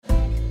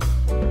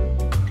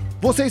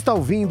Você está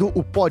ouvindo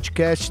o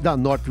podcast da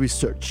North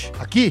Research.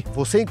 Aqui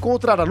você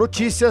encontrará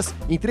notícias,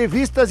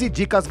 entrevistas e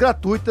dicas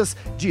gratuitas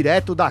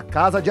direto da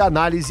casa de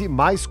análise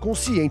mais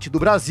consciente do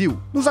Brasil.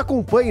 Nos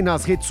acompanhe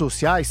nas redes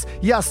sociais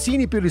e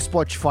assine pelo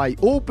Spotify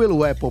ou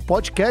pelo Apple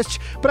Podcast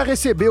para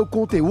receber o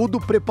conteúdo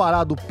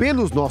preparado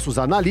pelos nossos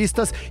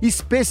analistas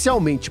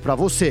especialmente para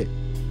você.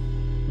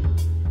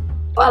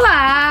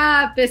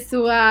 Olá,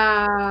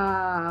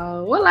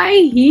 pessoal! Olá,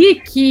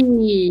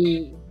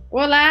 Henrique!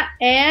 Olá,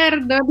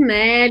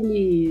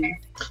 Erdornelis!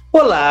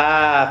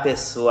 Olá,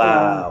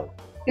 pessoal!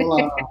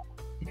 Olá!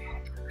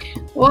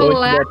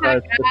 Olá,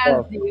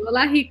 Ragazzi!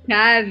 Olá,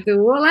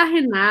 Ricardo! Olá,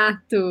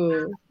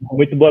 Renato!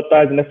 Muito boa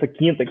tarde nessa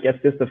quinta, que é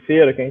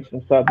sexta-feira, que a gente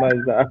não sabe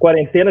mais. A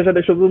quarentena já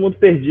deixou todo mundo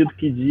perdido.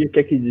 Que dia, que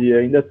é que dia?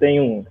 Ainda tem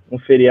um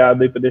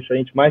feriado aí para deixar a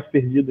gente mais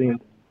perdido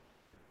ainda.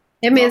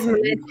 É mesmo, né?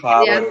 Esse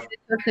feriado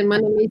dessa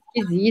semana é meio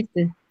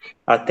esquisita.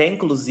 Até,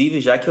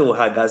 inclusive, já que o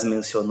Ragazzi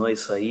mencionou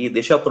isso aí,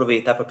 deixa eu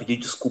aproveitar para pedir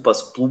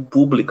desculpas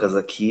públicas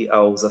aqui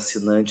aos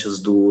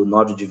assinantes do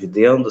Nord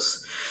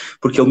Dividendos,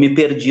 porque eu me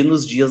perdi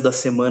nos dias da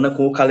semana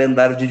com o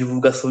calendário de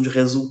divulgação de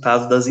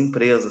resultados das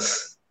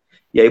empresas.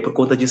 E aí, por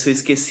conta disso, eu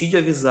esqueci de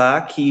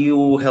avisar que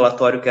o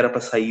relatório que era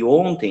para sair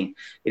ontem,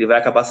 ele vai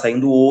acabar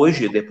saindo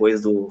hoje,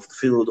 depois do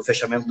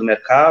fechamento do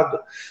mercado,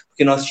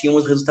 porque nós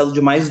tínhamos resultado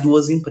de mais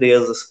duas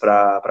empresas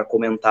para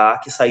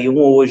comentar que saíam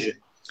hoje.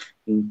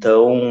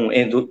 Então,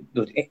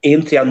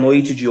 entre a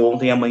noite de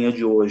ontem e a manhã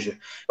de hoje,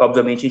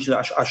 obviamente a gente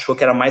achou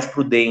que era mais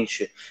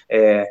prudente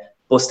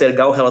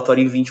postergar o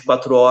relatório em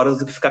 24 horas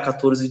do que ficar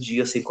 14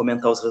 dias sem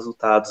comentar os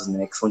resultados,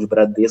 né, que são de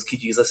Bradesco, que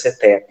diz a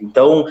CETEP.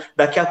 Então,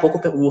 daqui a pouco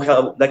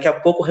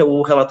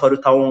o relatório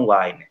está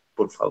online,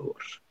 por favor.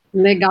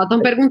 Legal,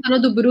 estão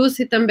perguntando do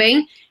Bruce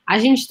também. A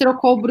gente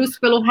trocou o Bruce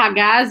pelo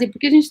Ragazzi,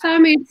 porque a gente estava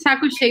meio de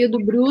saco cheio do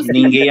Bruce.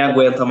 Ninguém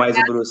aguenta mais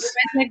o Bruce. É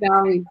mais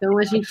legal, então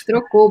a gente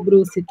trocou o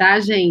Bruce, tá,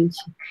 gente?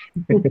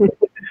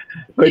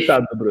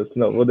 Coitado do Bruce,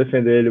 não, vou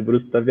defender ele, o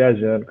Bruce está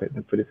viajando,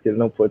 por isso que ele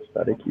não pode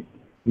estar aqui.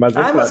 Mas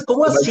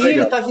como assim?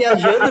 Ele está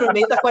viajando no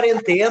meio da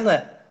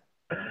quarentena?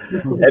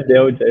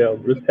 Rebelde, o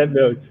Bruce é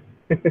rebelde.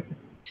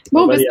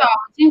 Bom, pessoal,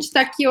 a gente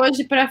está aqui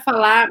hoje para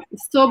falar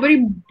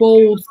sobre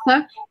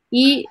bolsa.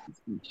 E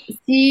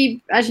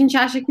se a gente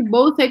acha que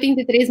bolsa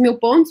 83 mil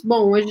pontos,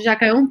 bom, hoje já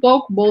caiu um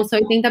pouco, bolsa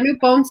 80 mil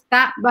pontos,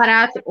 tá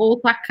barato ou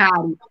tá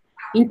caro?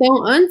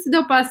 Então, antes de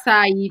eu passar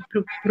aí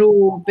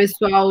pro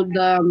pessoal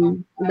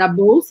da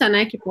bolsa,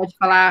 né, que pode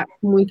falar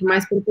com muito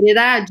mais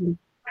propriedade,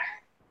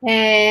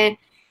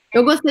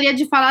 eu gostaria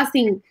de falar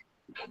assim,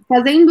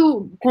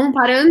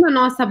 comparando a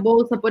nossa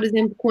bolsa, por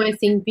exemplo, com o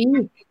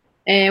S&P,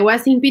 o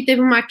S&P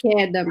teve uma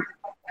queda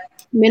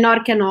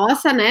menor que a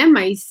nossa, né?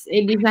 Mas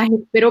ele já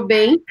recuperou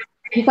bem,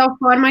 de tal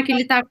forma que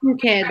ele está com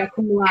queda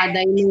acumulada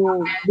aí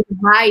do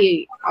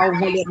high ao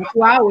valor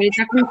atual, ele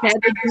está com queda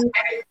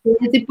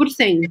de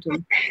 13%.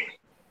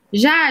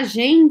 Já a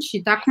gente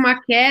está com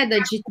uma queda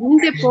de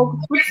 30 e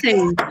poucos por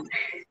cento,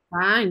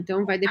 tá?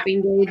 Então vai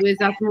depender do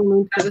exato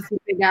momento que você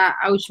pegar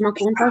a última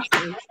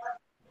contação.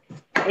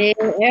 É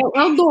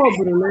o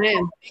dobro, né?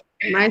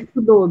 Mais que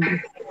o dobro.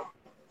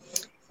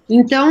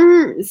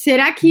 Então,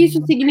 será que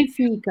isso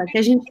significa que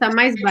a gente está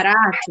mais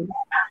barato?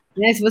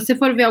 Né? Se você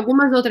for ver,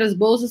 algumas outras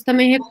bolsas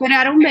também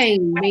recuperaram bem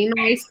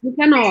mais do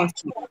que a nossa.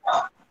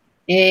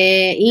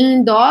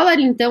 Em dólar,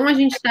 então, a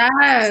gente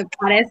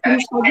parece que a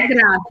gente está de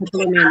graça,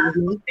 pelo menos,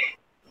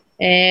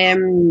 né?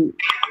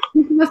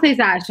 O que vocês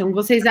acham?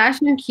 Vocês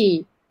acham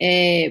que,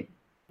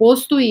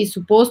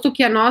 posto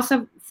que a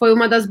nossa foi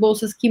uma das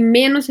bolsas que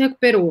menos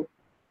recuperou,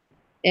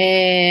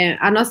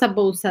 a nossa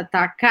bolsa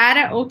está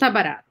cara ou está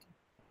barata?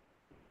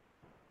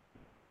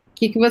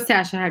 O que você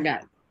acha,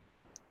 Ragazzi?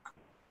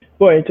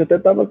 Bom, a gente até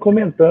estava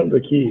comentando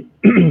aqui,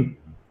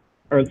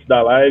 antes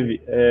da live,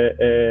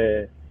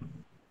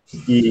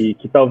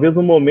 que talvez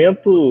o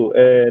momento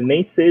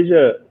nem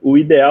seja o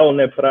ideal,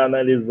 né, para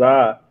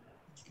analisar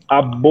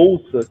a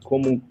Bolsa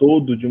como um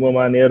todo de uma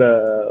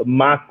maneira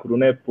macro,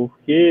 né,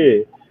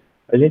 porque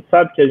a gente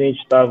sabe que a gente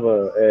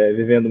estava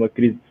vivendo uma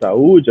crise de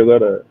saúde,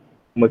 agora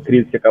uma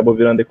crise que acabou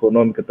virando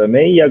econômica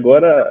também, e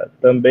agora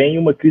também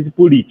uma crise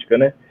política,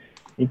 né?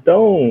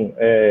 Então,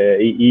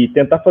 e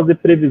tentar fazer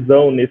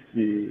previsão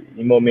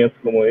em momentos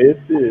como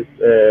esses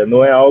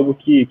não é algo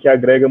que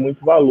agrega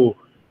muito valor.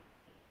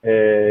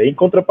 Em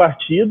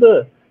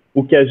contrapartida,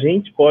 o que a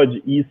gente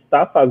pode e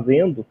está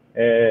fazendo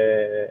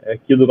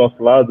aqui do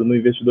nosso lado, no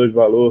Investidor de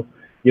Valor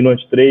e no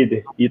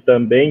Antitrader, e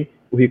também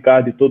o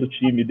Ricardo e todo o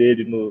time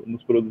dele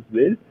nos produtos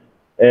dele,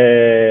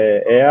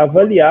 é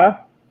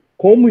avaliar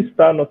como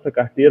está a nossa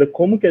carteira,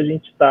 como que a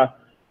gente está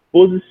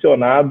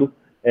posicionado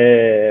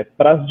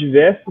para as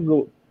diversas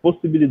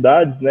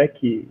possibilidades, né,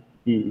 que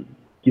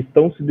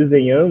estão se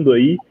desenhando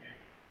aí.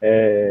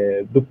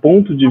 Do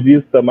ponto de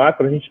vista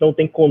macro, a gente não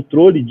tem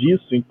controle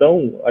disso,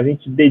 então a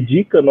gente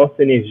dedica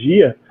nossa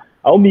energia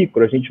ao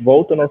micro, a gente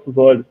volta nossos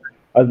olhos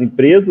às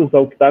empresas,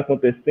 ao que está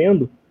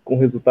acontecendo com o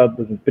resultado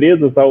das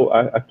empresas,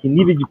 a que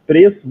nível de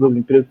preços as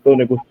empresas estão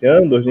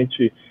negociando. A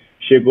gente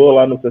chegou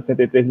lá nos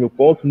 63 mil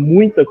pontos,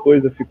 muita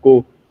coisa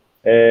ficou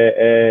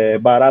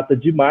barata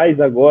demais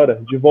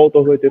agora, de volta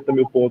aos 80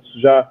 mil pontos,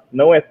 já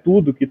não é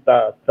tudo que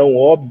está tão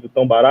óbvio,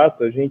 tão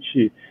barato. A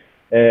gente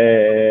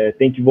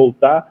tem que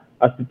voltar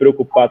a se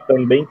preocupar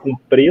também com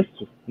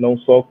preço, não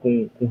só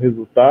com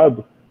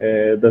resultado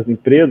das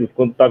empresas.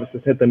 Quando estava em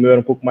 60 mil era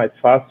um pouco mais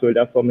fácil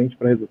olhar somente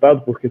para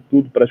resultado, porque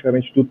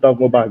praticamente tudo estava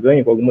uma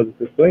barganha, com algumas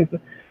exceções,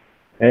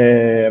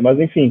 né? Mas,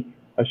 enfim,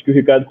 acho que o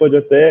Ricardo pode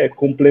até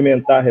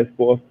complementar a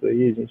resposta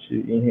aí,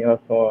 em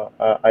relação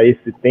a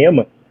esse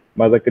tema,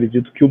 mas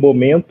acredito que o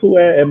momento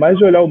é mais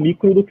de olhar o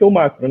micro do que o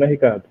macro, né,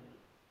 Ricardo?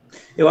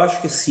 Eu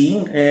acho que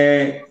sim.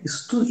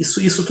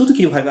 Isso tudo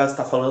que o Ragazzi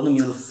está falando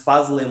me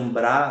faz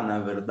lembrar, na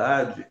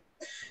verdade,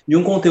 de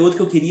um conteúdo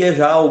que eu queria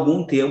já há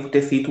algum tempo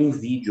ter feito um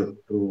vídeo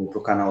para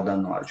o canal da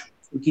Nord.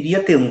 Eu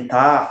queria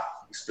tentar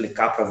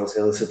explicar para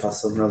vocês a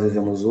situação que nós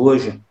vivemos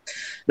hoje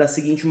da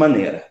seguinte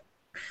maneira.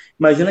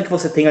 Imagina que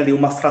você tem ali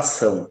uma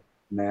fração,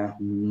 né?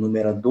 Um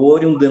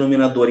numerador e um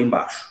denominador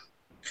embaixo.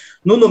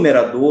 No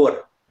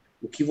numerador,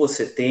 o que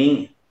você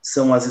tem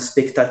são as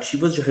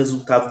expectativas de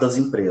resultado das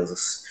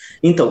empresas.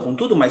 Então, com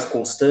tudo mais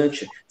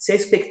constante, se a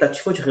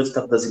expectativa de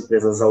resultado das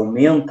empresas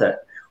aumenta,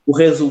 o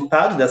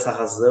resultado dessa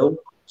razão,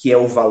 que é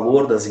o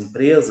valor das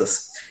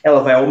empresas,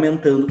 ela vai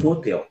aumentando com o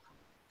tempo.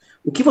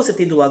 O que você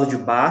tem do lado de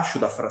baixo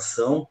da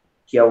fração,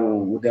 que é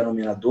o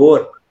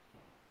denominador,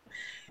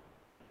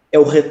 é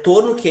o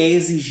retorno que é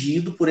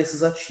exigido por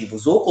esses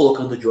ativos. Ou,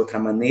 colocando de outra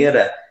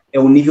maneira, é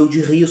o nível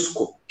de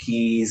risco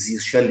que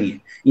existe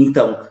ali.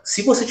 Então,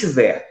 se você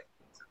tiver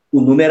o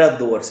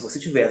numerador, se você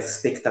tiver as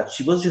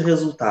expectativas de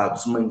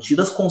resultados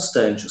mantidas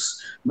constantes,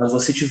 mas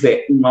você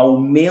tiver um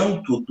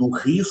aumento do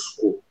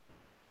risco,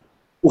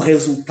 o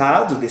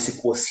resultado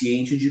desse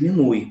quociente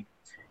diminui.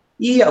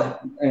 E,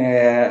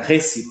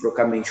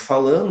 reciprocamente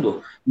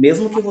falando,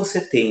 mesmo que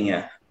você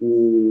tenha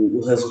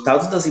os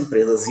resultados das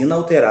empresas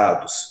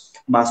inalterados,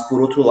 mas, por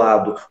outro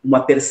lado,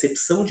 uma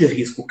percepção de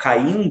risco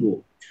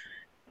caindo,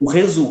 o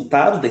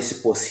resultado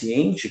desse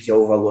quociente, que é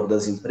o valor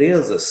das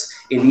empresas,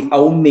 ele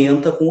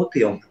aumenta com o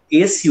tempo.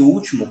 Esse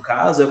último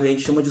caso é o que a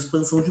gente chama de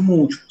expansão de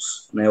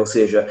múltiplos, né? Ou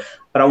seja,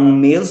 para uma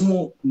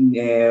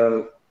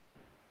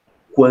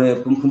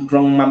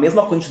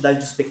mesma quantidade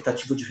de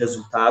expectativa de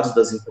resultados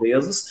das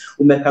empresas,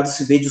 o mercado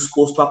se vê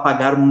disposto a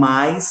pagar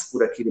mais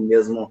por aquele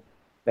mesmo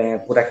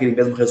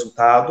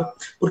resultado,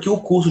 porque o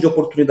custo de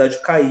oportunidade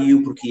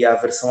caiu, porque a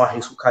aversão a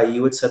risco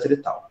caiu, etc. e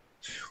tal.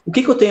 O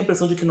que eu tenho a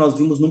impressão de que nós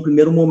vimos num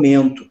primeiro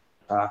momento,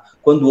 tá?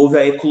 Quando houve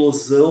a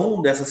eclosão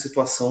dessa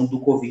situação do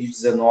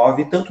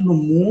Covid-19, tanto no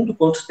mundo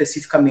quanto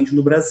especificamente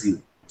no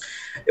Brasil?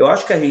 Eu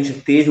acho que a gente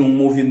teve um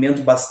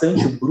movimento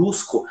bastante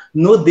brusco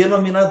no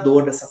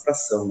denominador dessa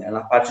fração, né,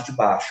 na parte de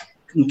baixo,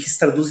 o que se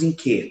traduz em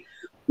quê?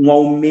 Um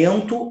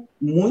aumento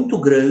muito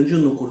grande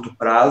no curto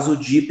prazo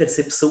de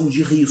percepção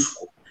de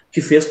risco,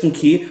 que fez com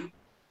que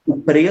o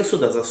preço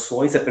das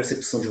ações, a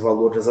percepção de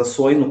valor das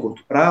ações no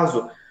curto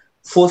prazo,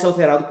 fosse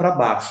alterado para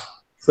baixo.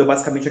 Foi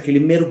basicamente aquele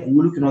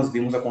mergulho que nós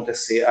vimos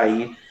acontecer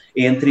aí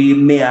entre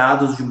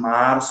meados de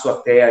março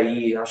até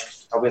aí, acho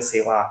que talvez,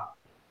 sei lá,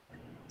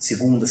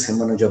 segunda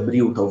semana de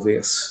abril,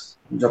 talvez.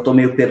 Já estou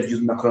meio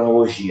perdido na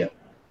cronologia.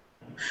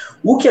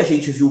 O que a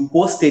gente viu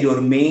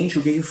posteriormente,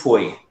 o que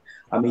foi?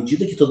 À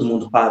medida que todo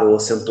mundo parou,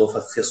 sentou,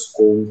 fez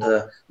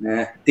conta,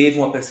 né, teve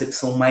uma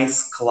percepção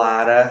mais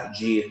clara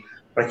de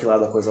para que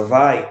lado a coisa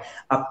vai,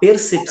 a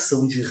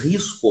percepção de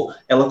risco,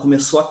 ela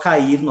começou a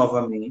cair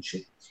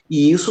novamente,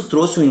 e isso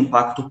trouxe um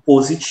impacto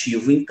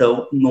positivo,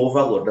 então, no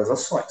valor das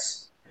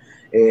ações.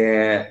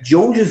 De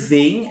onde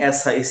vem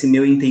esse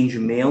meu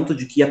entendimento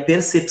de que a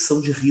percepção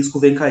de risco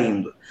vem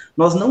caindo?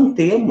 Nós não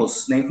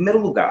temos, né, em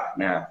primeiro lugar,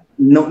 né,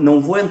 não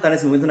vou entrar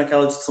nesse momento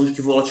naquela discussão de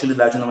que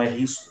volatilidade não é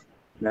risco,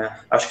 né?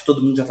 Acho que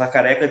todo mundo já está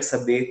careca de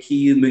saber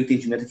que o meu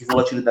entendimento é que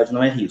volatilidade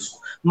não é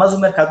risco. Mas o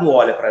mercado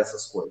olha para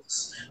essas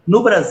coisas.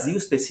 No Brasil,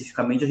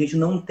 especificamente, a gente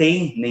não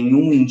tem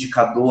nenhum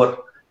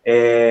indicador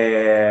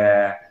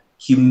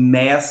que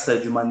meça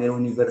de maneira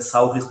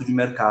universal o risco de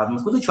mercado.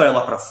 Mas quando a gente olha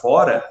lá para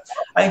fora,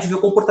 a gente vê o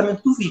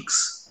comportamento do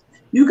VIX.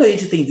 E o que a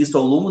gente tem visto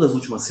ao longo das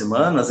últimas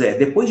semanas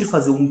depois de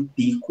fazer um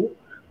pico,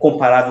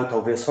 comparável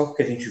talvez só com o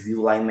que a gente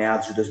viu lá em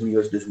meados de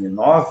 2008 e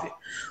 2009,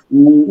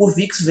 o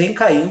VIX vem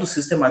caindo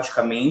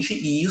sistematicamente,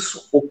 e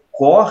isso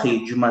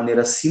ocorre de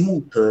maneira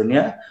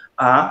simultânea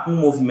a um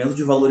movimento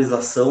de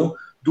valorização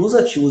dos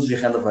ativos de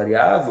renda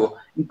variável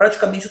em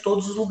praticamente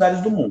todos os lugares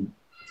do mundo.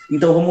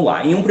 Então vamos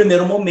lá, em um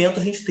primeiro momento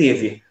a gente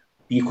teve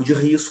pico de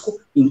risco,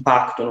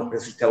 impacto no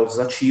preço de tela dos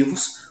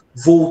ativos,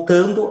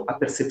 voltando a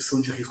percepção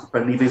de risco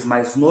para níveis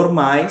mais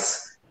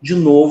normais, de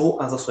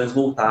novo as ações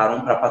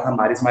voltaram para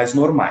patamares mais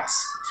normais.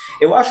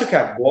 Eu acho que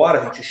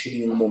agora a gente chega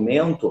em um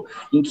momento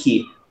em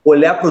que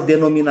olhar para o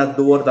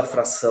denominador da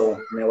fração,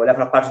 né, olhar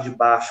para a parte de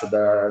baixo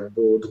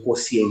do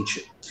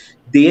quociente,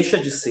 deixa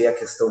de ser a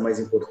questão mais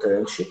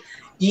importante,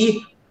 e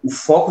o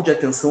foco de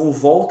atenção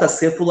volta a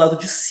ser para o lado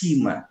de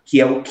cima,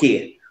 que é o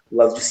quê? O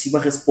lado de cima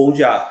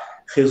responde a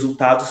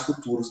resultados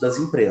futuros das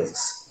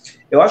empresas.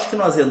 Eu acho que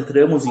nós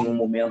entramos em um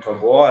momento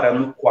agora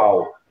no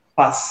qual,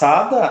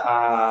 passada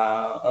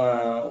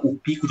o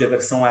pico de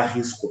aversão a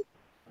risco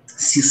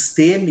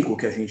sistêmico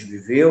que a gente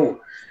viveu,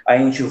 a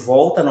gente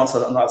volta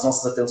as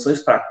nossas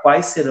atenções para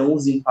quais serão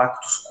os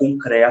impactos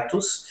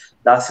concretos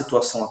da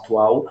situação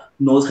atual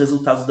nos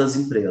resultados das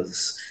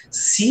empresas.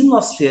 Se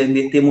nós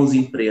temos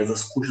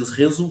empresas cujos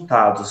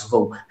resultados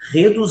vão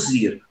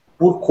reduzir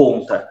por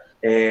conta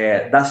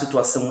da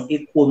situação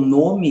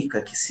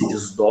econômica que se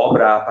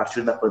desdobra a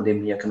partir da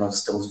pandemia que nós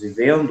estamos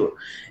vivendo,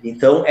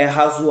 então é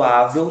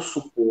razoável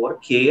supor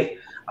que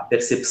a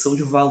percepção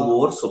de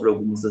valor sobre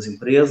algumas das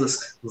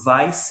empresas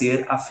vai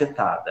ser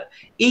afetada.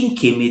 Em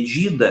que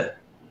medida?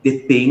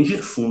 Depende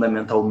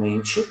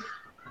fundamentalmente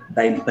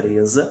da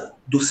empresa,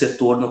 do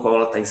setor no qual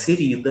ela está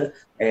inserida,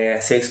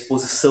 se a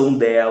exposição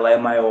dela é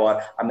maior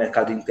a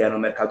mercado interno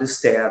ou mercado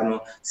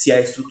externo, se a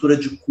estrutura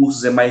de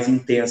custos é mais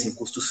intensa em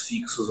custos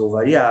fixos ou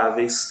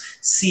variáveis,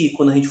 se,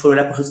 quando a gente for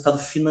olhar para o resultado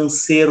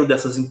financeiro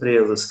dessas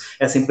empresas,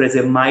 essa empresa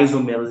é mais ou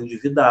menos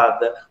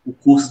endividada, o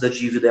custo da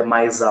dívida é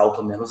mais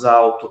alto ou menos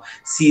alto,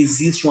 se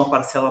existe uma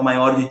parcela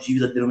maior de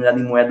dívida denominada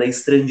em moeda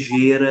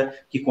estrangeira,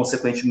 que,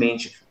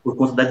 consequentemente, por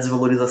conta da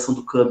desvalorização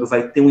do câmbio,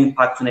 vai ter um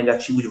impacto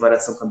negativo de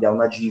variação cambial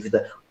na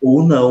dívida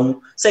ou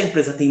não, se a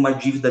empresa tem uma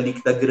dívida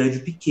líquida grande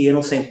ou pequena,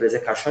 ou se a empresa é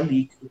caixa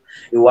líquido.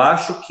 Eu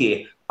acho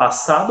que,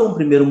 passado um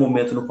primeiro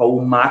momento no qual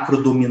o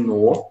macro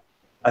dominou,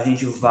 a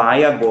gente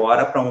vai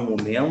agora para um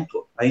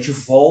momento, a gente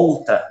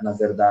volta, na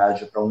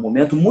verdade, para um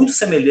momento muito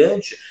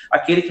semelhante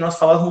àquele que nós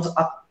falávamos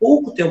há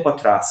pouco tempo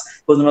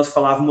atrás, quando nós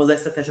falávamos da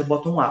estratégia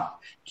bottom-up,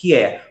 que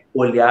é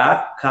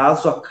olhar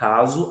caso a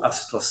caso a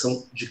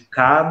situação de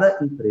cada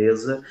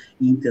empresa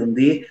e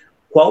entender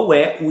qual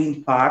é o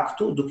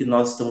impacto do que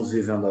nós estamos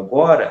vivendo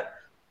agora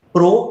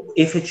pro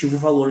efetivo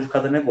valor de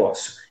cada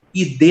negócio.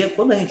 E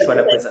quando a gente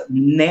olha a coisa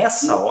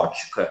nessa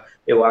ótica,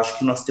 eu acho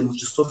que nós temos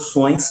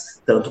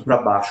distorções tanto para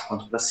baixo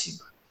quanto para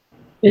cima.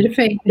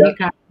 Perfeito,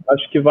 Ricardo.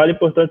 Acho que vale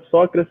importante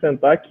só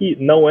acrescentar que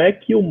não é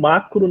que o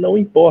macro não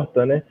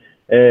importa, né?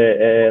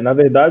 Na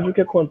verdade, o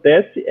que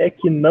acontece é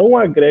que não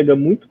agrega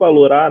muito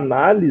valor à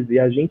análise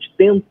a gente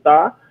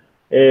tentar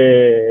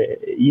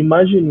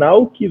imaginar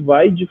o que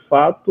vai de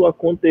fato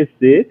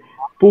acontecer,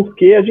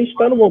 porque a gente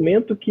está num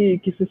momento que,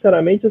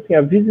 sinceramente, assim,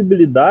 a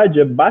visibilidade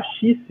é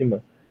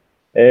baixíssima.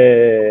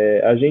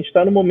 A gente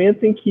está num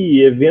momento em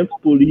que eventos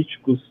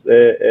políticos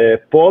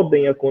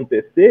podem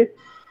acontecer,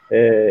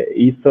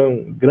 e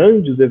são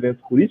grandes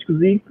eventos políticos,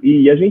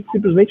 e a gente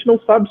simplesmente não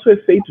sabe se o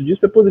efeito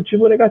disso é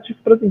positivo ou negativo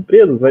para as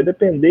empresas. Vai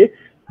depender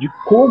de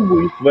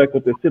como isso vai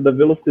acontecer, da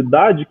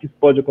velocidade que isso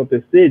pode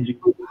acontecer, de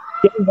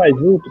quem vai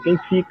junto, quem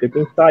fica,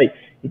 quem sai.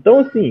 Então,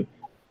 assim,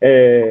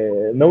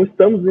 não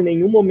estamos em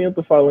nenhum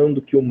momento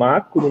falando que o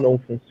macro não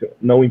funciona,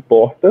 não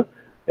importa.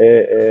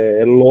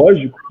 É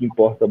lógico que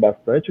importa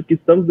bastante. O que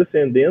estamos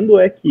defendendo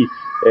é que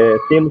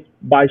temos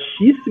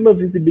baixíssima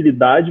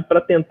visibilidade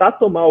para tentar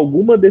tomar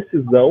alguma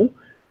decisão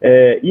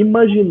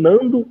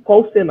imaginando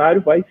qual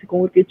cenário vai se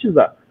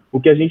concretizar. O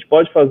que a gente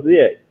pode fazer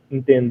é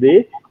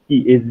entender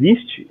que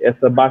existe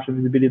essa baixa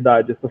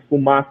visibilidade, essa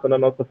fumaça na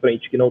nossa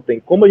frente que não tem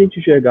como a gente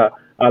enxergar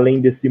além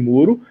desse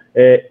muro,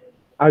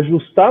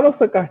 ajustar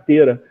nossa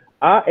carteira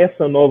a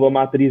essa nova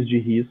matriz de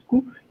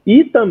risco.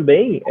 E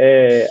também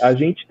a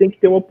gente tem que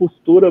ter uma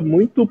postura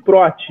muito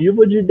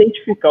proativa de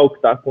identificar o que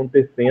está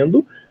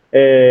acontecendo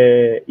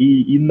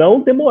e não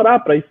demorar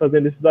para ir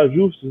fazendo esses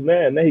ajustes,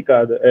 né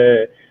Ricardo?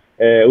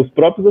 Os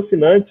próprios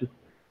assinantes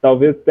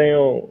talvez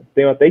tenham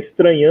até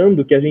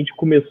estranhando que a gente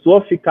começou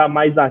a ficar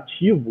mais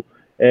ativo,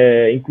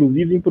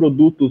 inclusive em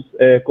produtos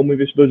como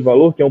investidor de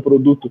valor, que é um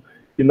produto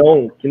que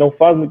não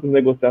faz muitas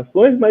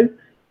negociações, mas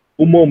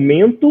o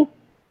momento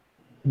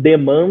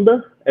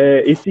demanda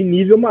esse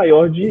nível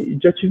maior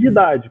de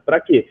atividade. Para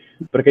quê?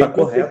 Para que a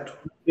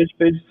gente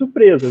seja de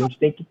surpresa. A gente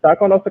tem que estar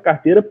com a nossa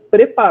carteira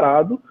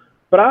preparado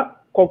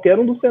para qualquer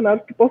um dos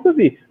cenários que possa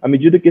vir. À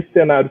medida que esse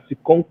cenário se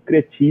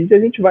concretize, a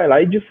gente vai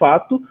lá e, de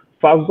fato,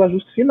 faz os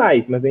ajustes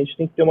finais. Mas a gente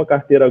tem que ter uma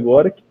carteira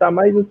agora que está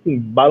mais assim,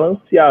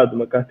 balanceada,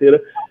 uma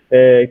carteira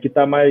que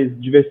está mais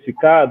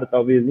diversificada,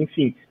 talvez.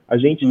 Enfim, a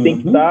gente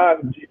tem que estar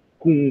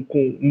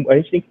a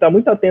gente tem que estar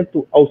muito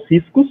atento aos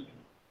riscos,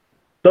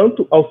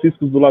 tanto aos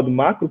riscos do lado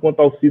macro, quanto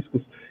aos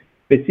riscos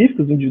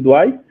específicos,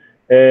 individuais,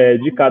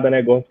 de cada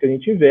negócio que a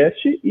gente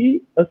investe,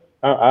 e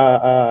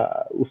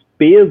os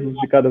pesos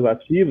de cada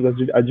ativo,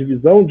 a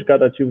divisão de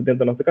cada ativo dentro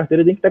da nossa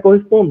carteira tem que estar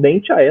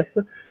correspondente a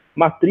essa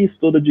matriz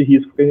toda de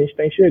risco que a gente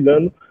está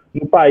enxergando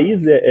no país.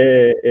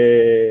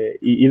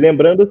 E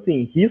lembrando,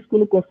 assim, risco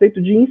no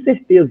conceito de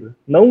incerteza,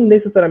 não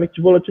necessariamente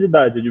de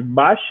volatilidade, de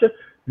baixa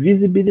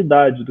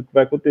visibilidade do que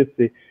vai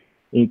acontecer.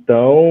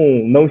 Então,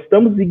 não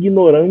estamos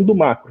ignorando o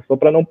macro, só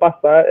para não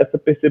passar essa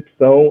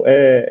percepção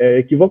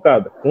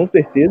equivocada. Com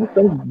certeza,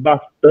 estamos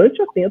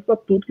bastante atentos a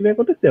tudo que vem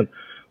acontecendo.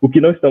 O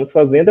que não estamos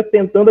fazendo é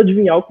tentando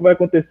adivinhar o que vai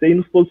acontecer e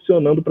nos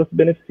posicionando para se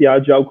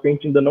beneficiar de algo que a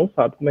gente ainda não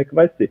sabe como é que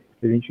vai ser.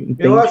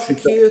 Eu acho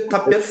que está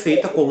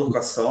perfeita a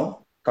colocação,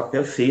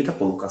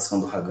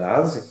 do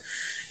Ragazzi.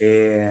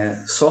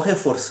 Só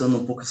reforçando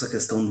um pouco essa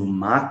questão do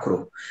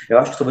macro, eu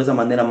acho que talvez a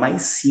maneira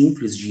mais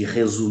simples de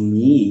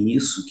resumir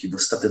isso que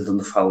você está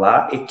tentando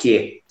falar é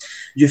que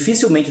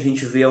dificilmente a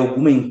gente vê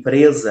alguma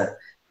empresa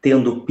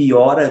tendo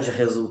piora de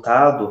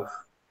resultado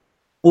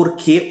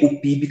porque o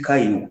PIB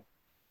caiu.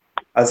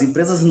 As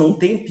empresas não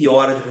têm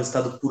piora de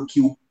resultado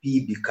porque o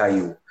PIB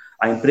caiu.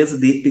 A empresa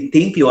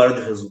tem piora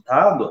de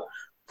resultado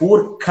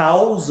por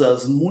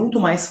causas muito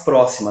mais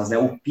próximas, né?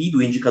 O PIB,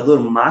 o indicador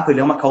macro, ele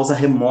é uma causa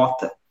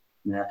remota,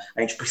 né?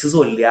 A gente precisa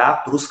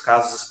olhar para os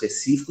casos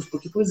específicos,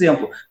 porque, por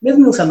exemplo,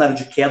 mesmo no cenário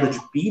de queda de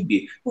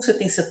PIB, você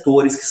tem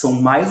setores que são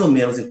mais ou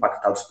menos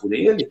impactados por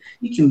ele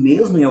e que,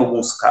 mesmo em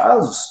alguns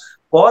casos,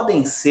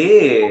 podem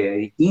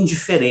ser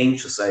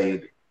indiferentes a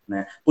ele,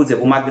 né? Por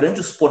exemplo, uma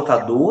grande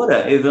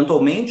exportadora,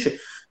 eventualmente,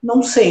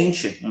 não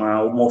sente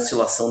uma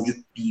oscilação de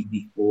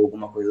PIB ou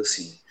alguma coisa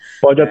assim.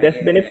 Pode até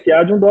se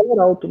beneficiar de um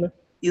dólar alto, né?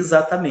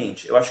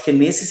 Exatamente. Eu acho que é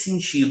nesse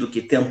sentido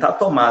que tentar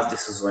tomar as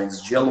decisões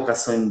de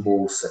alocação em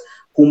bolsa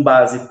com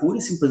base pura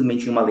e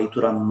simplesmente em uma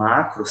leitura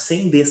macro,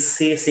 sem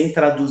descer, sem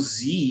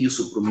traduzir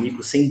isso para o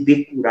micro, sem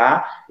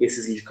depurar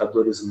esses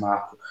indicadores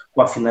macro,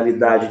 com a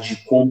finalidade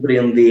de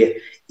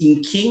compreender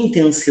em que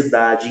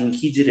intensidade, em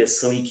que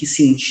direção, em que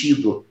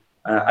sentido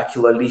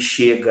aquilo ali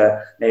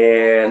chega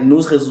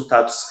nos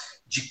resultados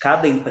de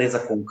cada empresa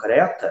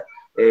concreta,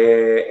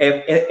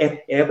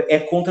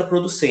 é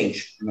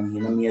contraproducente, na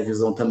minha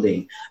visão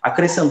também.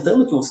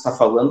 Acrescentando o que você está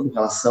falando com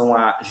relação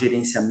a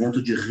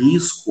gerenciamento de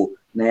risco,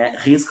 né,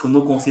 risco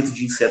no conceito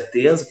de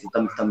incerteza, que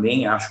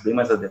também acho bem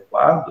mais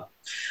adequado,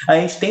 a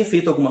gente tem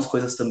feito algumas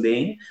coisas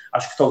também,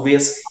 acho que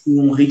talvez em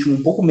um ritmo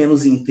um pouco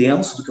menos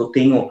intenso do que eu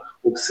tenho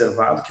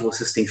observado que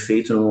vocês têm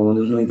feito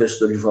no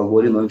investidor de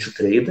valor e no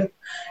anti-trader,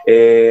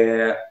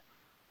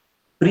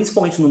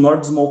 principalmente no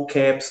Nord Small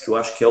Caps, que eu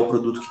acho que é o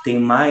produto que tem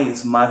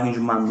mais margem de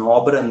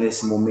manobra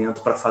nesse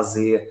momento para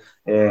fazer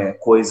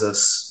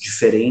coisas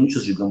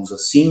diferentes, digamos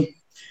assim.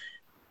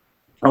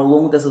 Ao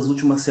longo dessas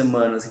últimas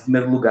semanas, em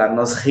primeiro lugar,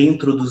 nós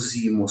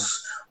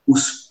reintroduzimos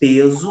os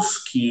pesos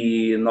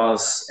que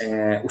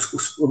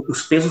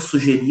os pesos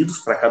sugeridos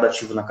para cada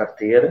ativo na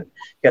carteira,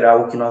 que era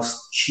algo que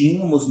nós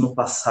tínhamos no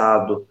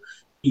passado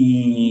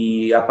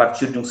e a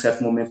partir de um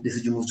certo momento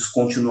decidimos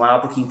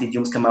descontinuar porque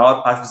entendíamos que a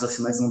maior parte dos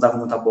assinantes não dava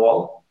muita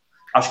bola.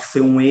 Acho que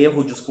foi um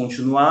erro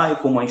descontinuar e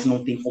como a gente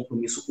não tem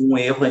compromisso com o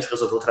erro, a gente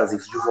resolveu trazer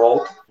isso de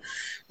volta.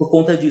 Por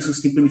conta disso,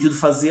 isso tem permitido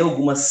fazer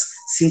algumas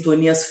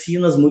sintonias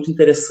finas muito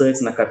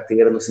interessantes na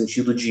carteira, no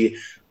sentido de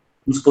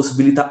nos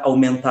possibilitar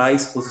aumentar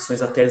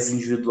exposições a teses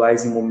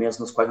individuais em momentos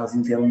nos quais nós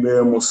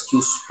entendamos que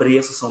os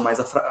preços são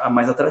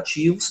mais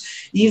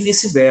atrativos e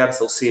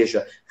vice-versa, ou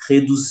seja,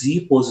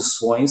 reduzir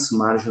posições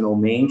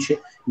marginalmente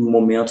em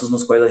momentos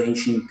nos quais a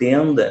gente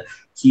entenda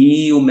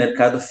que o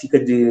mercado fica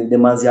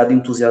demasiado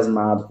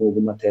entusiasmado com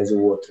alguma tese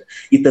ou outra.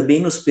 E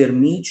também nos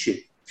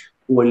permite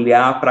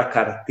olhar para a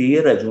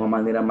carteira de uma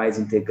maneira mais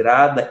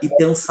integrada e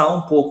pensar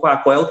um pouco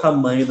qual é o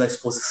tamanho da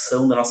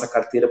exposição da nossa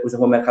carteira, por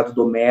exemplo, ao mercado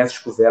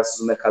doméstico versus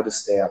o mercado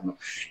externo.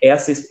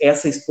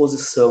 Essa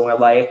exposição,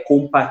 ela é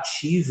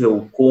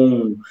compatível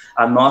com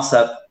a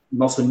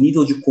nosso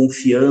nível de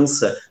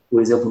confiança,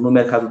 por exemplo, no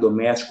mercado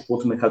doméstico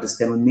quanto no mercado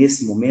externo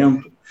nesse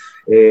momento?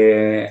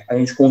 A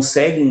gente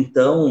consegue,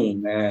 então,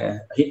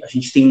 a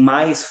gente tem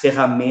mais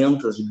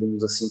ferramentas,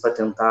 digamos assim, para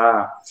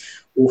tentar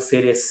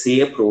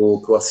oferecer para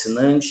o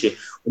assinante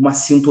uma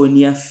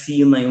sintonia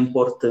fina e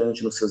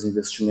importante nos seus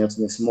investimentos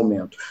nesse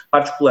momento.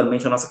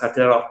 Particularmente, a nossa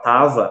carteira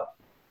estava,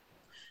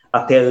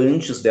 até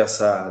antes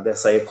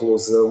dessa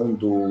eclosão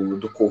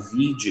do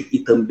Covid e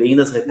também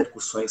das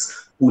repercussões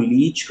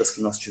políticas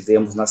que nós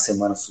tivemos nas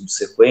semanas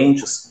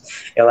subsequentes,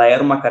 ela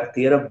era uma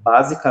carteira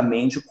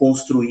basicamente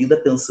construída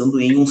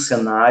pensando em um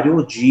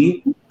cenário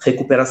de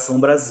recuperação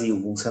Brasil,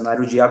 um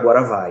cenário de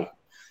agora vai.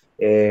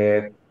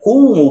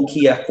 Com o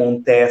que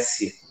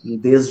acontece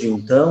desde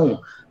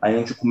então, a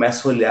gente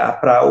começa a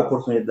olhar para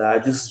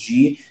oportunidades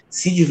de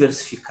se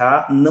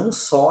diversificar, não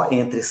só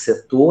entre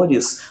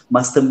setores,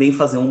 mas também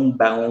fazer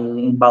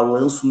um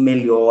balanço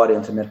melhor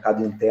entre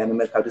mercado interno e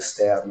mercado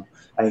externo.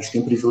 A gente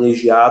tem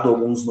privilegiado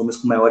alguns nomes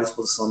com maior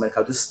exposição ao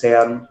mercado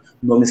externo,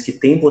 nomes que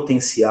têm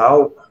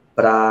potencial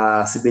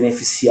para se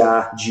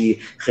beneficiar de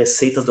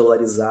receitas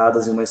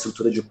dolarizadas e uma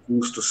estrutura de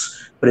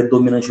custos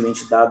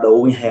predominantemente dada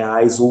ou em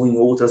reais ou em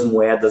outras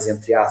moedas,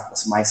 entre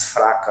aspas, mais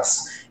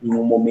fracas, em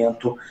um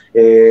momento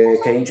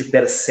que a gente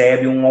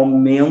percebe um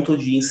aumento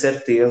de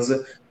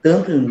incerteza,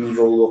 tanto em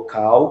nível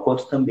local,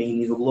 quanto também em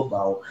nível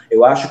global.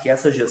 Eu acho que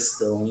essa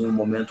gestão, em um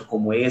momento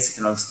como esse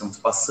que nós estamos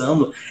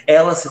passando,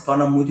 ela se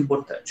torna muito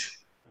importante.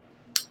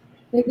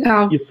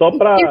 Legal. E só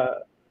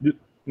para...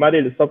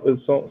 Marília, desculpa.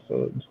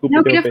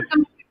 Eu queria fazer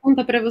uma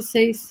pergunta para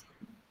vocês.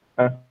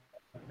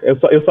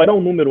 Eu só dar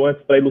um número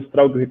antes para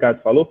ilustrar o que o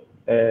Ricardo falou,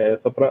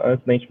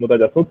 antes da gente mudar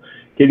de assunto,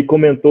 que ele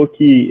comentou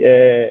que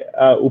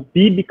o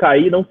PIB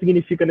cair não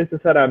significa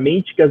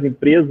necessariamente que as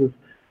empresas,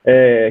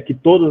 que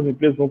todas as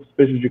empresas vão se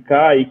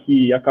prejudicar e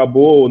que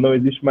acabou, não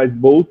existe mais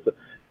bolsa.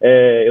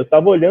 Eu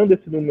estava olhando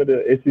esse número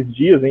esses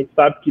dias, a gente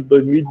sabe que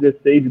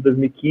 2016 e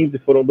 2015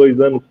 foram 2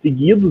 anos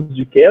seguidos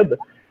de queda,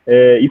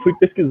 e fui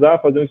pesquisar,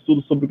 fazer um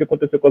estudo sobre o que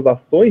aconteceu com as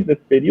ações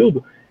nesse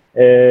período,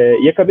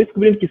 E acabei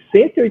descobrindo que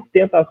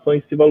 180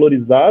 ações se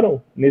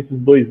valorizaram nesses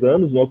 2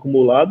 anos, no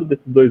acumulado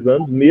desses 2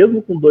 anos,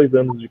 mesmo com 2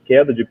 anos de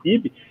queda de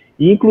PIB,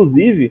 e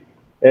inclusive,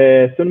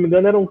 se eu não me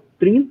engano, eram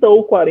 30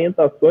 ou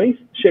 40 ações,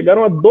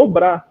 chegaram a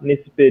dobrar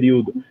nesse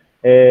período.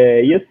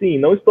 E assim,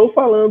 não estou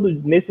falando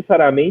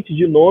necessariamente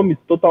de nomes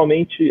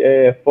totalmente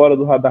fora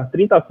do radar,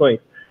 30 ações.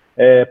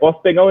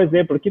 Posso pegar um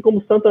exemplo aqui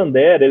como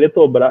Santander,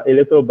 Eletrobras,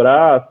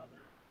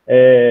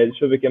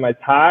 deixa eu ver o que mais,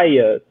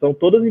 Raia, são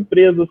todas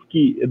empresas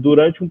que,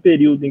 durante um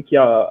período em que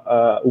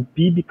o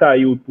PIB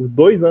caiu por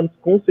 2 anos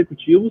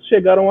consecutivos,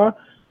 chegaram a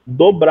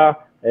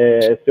dobrar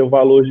seu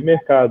valor de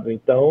mercado.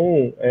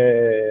 Então,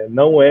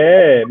 não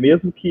é,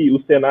 mesmo que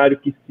o cenário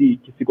que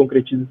se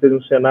concretize seja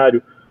um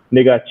cenário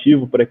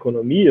negativo para a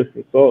economia,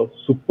 assim, só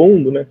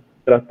supondo, né,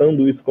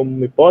 tratando isso como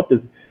uma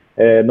hipótese,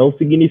 não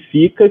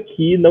significa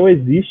que não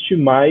existe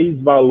mais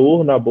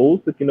valor na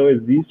Bolsa, que não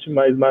existe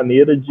mais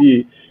maneira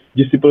de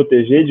se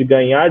proteger, de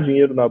ganhar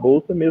dinheiro na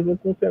Bolsa, mesmo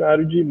com um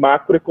cenário de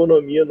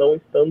macroeconomia não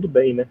estando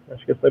bem, né?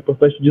 Acho que é só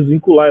importante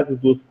desvincular essas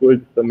duas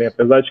coisas também,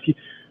 apesar de que,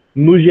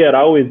 no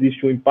geral,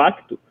 existe um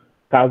impacto,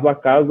 caso a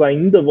caso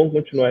ainda vão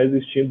continuar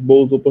existindo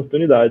boas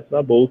oportunidades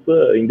na Bolsa,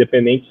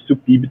 independente se o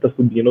PIB está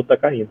subindo ou está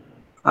caindo.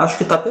 Acho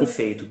que está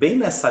perfeito. Bem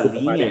nessa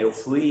linha, eu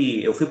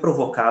fui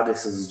provocado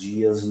esses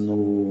dias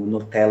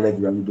no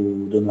Telegram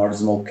do Nord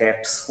Small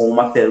Caps com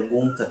uma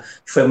pergunta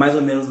que foi mais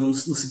ou menos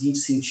no seguinte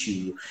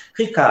sentido.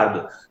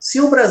 Ricardo,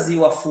 se o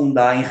Brasil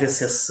afundar em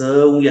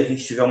recessão e a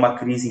gente tiver uma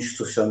crise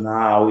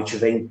institucional e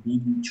tiver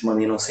impeachment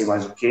e não sei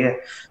mais o que,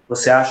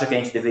 você acha que a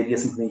gente deveria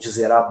simplesmente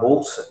zerar a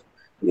Bolsa?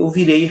 Eu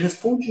virei e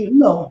respondi,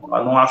 não,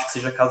 eu não acho que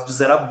seja caso de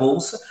zerar a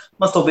Bolsa,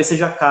 mas talvez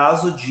seja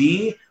caso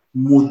de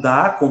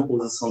mudar a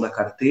composição da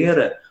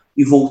carteira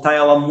e voltar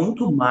ela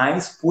muito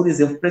mais, por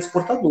exemplo, para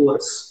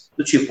exportadoras.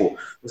 Do tipo,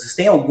 vocês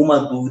têm alguma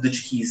dúvida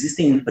de que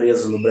existem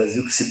empresas no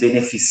Brasil que se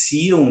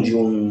beneficiam de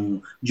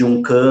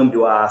um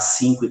câmbio a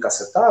 5 e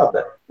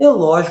cacetada? É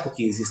lógico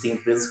que existem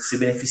empresas que se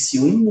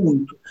beneficiam e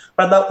muito.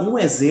 Para dar um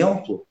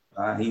exemplo,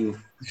 tá, e eu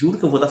juro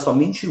que eu vou dar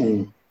somente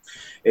um.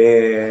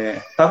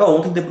 Estava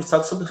ontem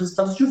debruçado sobre os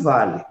resultados de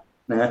Vale.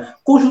 Né?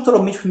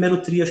 Conjunturalmente, o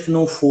primeiro tri acho que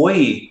não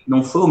foi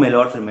o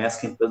melhor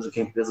trimestre que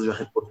a empresa já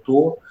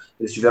reportou.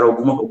 Eles tiveram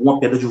alguma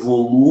perda de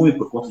volume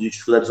por conta de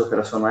dificuldades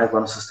operacionais lá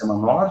no Sistema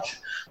Norte.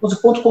 Mas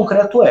o ponto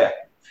concreto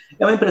é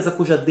uma empresa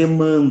cuja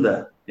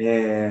demanda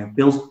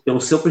pelo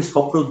seu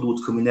principal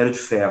produto, que é o minério de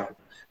ferro,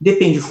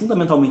 depende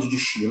fundamentalmente de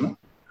China,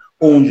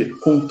 onde,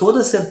 com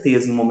toda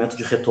certeza, em momento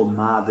de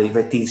retomada, ele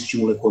vai ter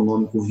estímulo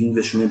econômico via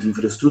investimento em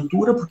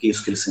infraestrutura, porque é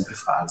isso que eles sempre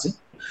fazem.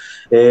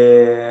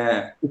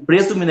 O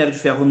preço do minério de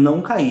ferro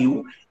não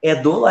caiu, é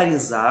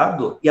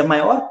dolarizado e a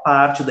maior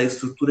parte da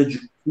estrutura de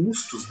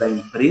custos da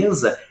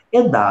empresa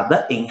é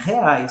dada em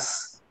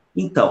reais.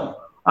 Então,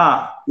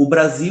 o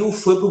Brasil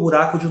foi para o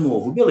buraco de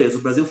novo. Beleza,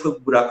 o Brasil foi para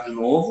o buraco de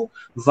novo,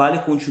 Vale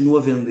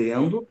continua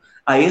vendendo,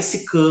 a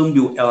esse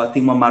câmbio ela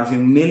tem uma margem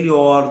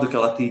melhor do que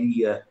ela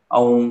teria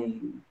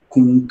com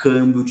um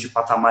câmbio de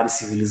patamares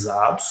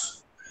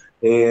civilizados,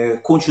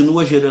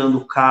 continua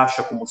gerando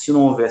caixa como se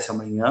não houvesse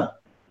amanhã,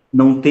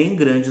 não tem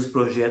grandes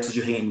projetos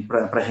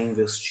para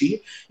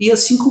reinvestir, e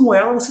assim como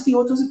ela, você tem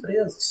outras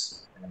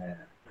empresas.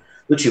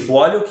 Do tipo,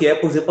 olha o que é,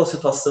 por exemplo, a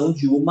situação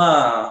de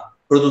uma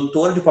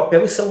produtora de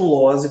papel e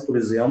celulose, por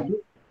exemplo,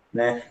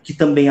 né, que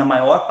também a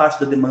maior parte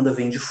da demanda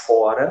vem de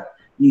fora,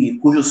 e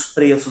cujos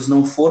preços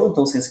não foram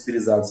tão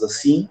sensibilizados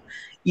assim,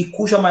 e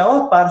cuja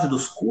maior parte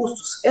dos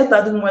custos é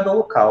dada em moeda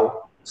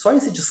local. Só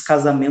esse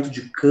descasamento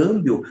de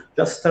câmbio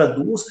já se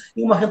traduz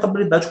em uma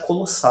rentabilidade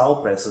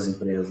colossal para essas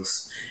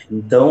empresas.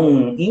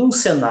 Então, em um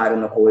cenário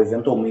no qual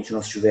eventualmente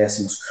nós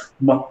tivéssemos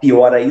uma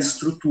piora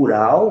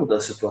estrutural da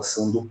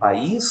situação do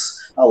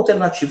país, a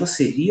alternativa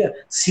seria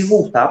se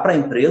voltar para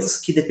empresas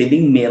que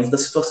dependem menos da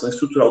situação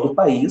estrutural do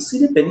país e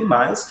dependem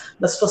mais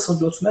da situação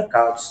de outros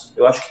mercados.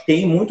 Eu acho que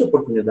tem muita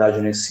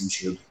oportunidade nesse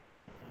sentido.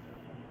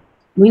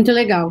 Muito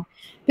legal.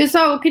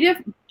 Pessoal, eu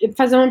queria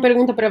fazer uma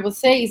pergunta para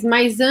vocês,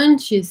 mas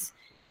antes...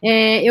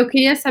 eu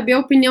queria saber a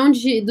opinião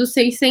das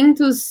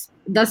 600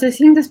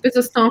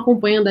 pessoas que estão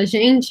acompanhando a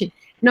gente.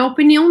 Na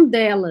opinião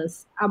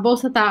delas, a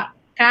Bolsa está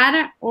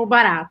cara ou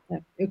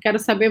barata? Eu quero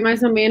saber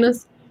mais ou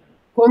menos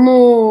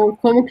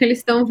como que eles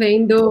estão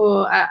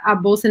vendo a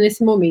Bolsa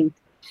nesse momento.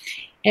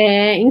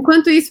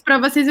 Enquanto isso, para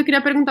vocês, eu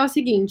queria perguntar o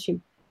seguinte.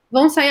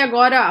 Vão sair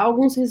agora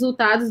alguns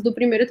resultados do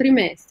primeiro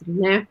trimestre,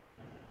 né?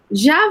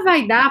 Já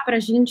vai dar para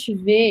a gente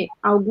ver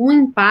algum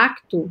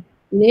impacto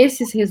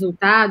nesses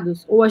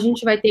resultados, ou a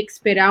gente vai ter que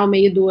esperar o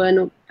meio do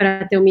ano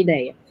para ter uma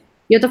ideia?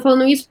 E eu estou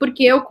falando isso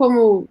porque eu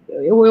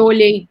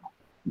olhei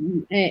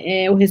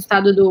o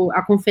resultado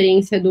a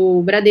conferência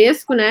do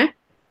Bradesco, né?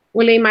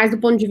 Olhei mais do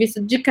ponto de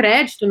vista de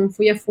crédito, não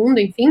fui a fundo,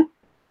 enfim,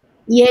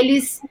 e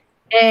eles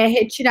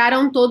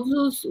retiraram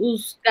todos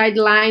os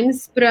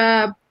guidelines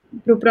para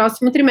o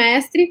próximo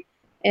trimestre,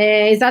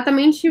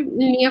 exatamente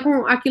em linha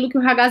com aquilo que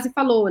o Ragazzi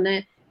falou,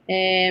 né?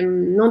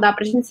 Não dá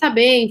para a gente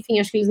saber, enfim,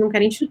 acho que eles não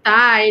querem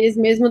chutar, eles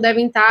mesmos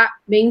devem estar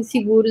bem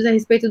seguros a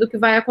respeito do que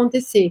vai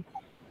acontecer.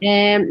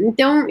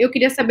 Então, eu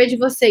queria saber de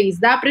vocês,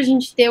 dá para a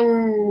gente ter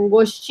um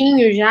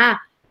gostinho já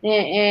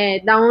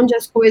da onde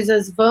as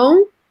coisas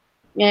vão?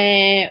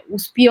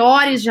 Os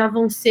piores já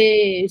vão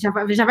ser,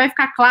 já vai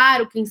ficar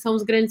claro quem são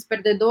os grandes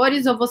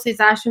perdedores, ou vocês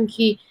acham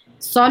que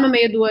só no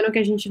meio do ano que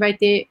a gente vai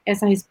ter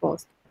essa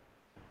resposta?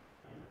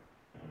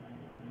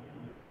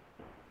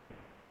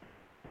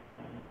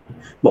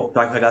 Bom,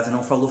 já que a Gazi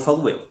não falou,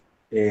 falo eu.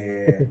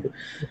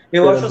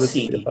 Eu acho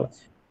assim,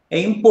 é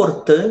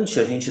importante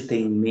a gente ter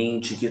em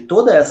mente que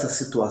toda essa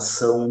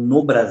situação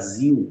no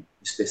Brasil,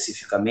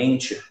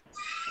 especificamente,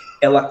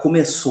 ela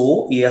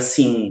começou, e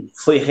assim,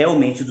 foi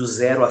realmente do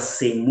 0 a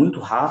 100 muito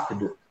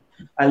rápido,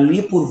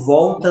 ali por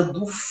volta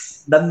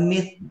da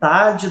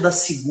metade da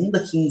segunda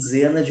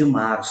quinzena de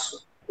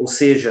março. Ou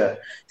seja,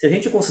 se a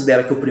gente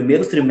considera que o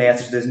primeiro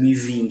trimestre de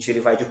 2020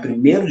 ele vai de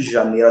 1º de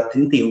janeiro a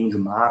 31 de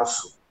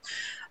março,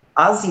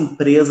 as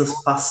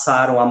empresas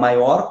passaram a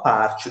maior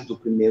parte do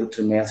primeiro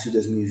trimestre de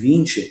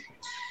 2020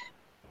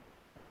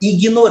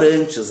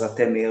 ignorantes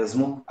até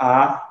mesmo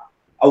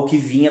ao que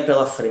vinha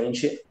pela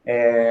frente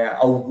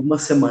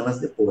algumas semanas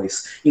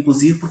depois.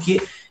 Inclusive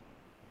porque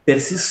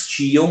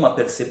persistia uma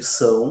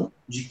percepção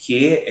de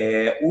que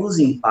os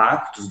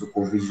impactos do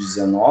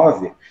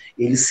Covid-19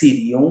 eles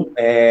seriam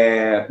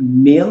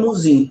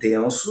menos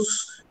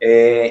intensos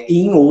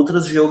em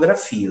outras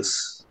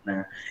geografias.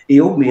 Né?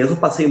 Eu mesmo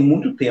passei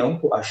muito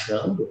tempo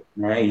achando,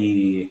 né,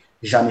 e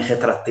já me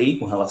retratei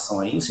com relação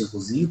a isso,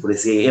 inclusive, por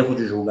esse erro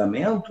de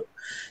julgamento,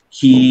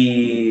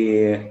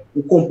 que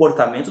o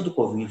comportamento do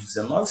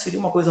Covid-19 seria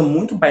uma coisa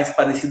muito mais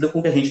parecida com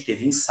o que a gente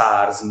teve em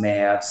SARS,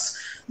 MERS,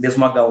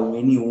 mesmo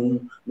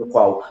H1N1, no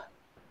qual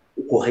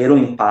ocorreram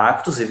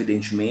impactos,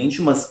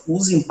 evidentemente, mas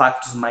os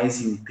impactos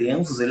mais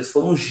intensos, eles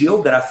foram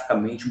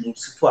geograficamente muito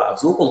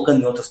situados. Ou,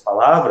 colocando em outras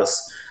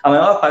palavras, a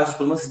maior parte dos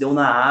problemas se deu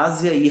na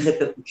Ásia e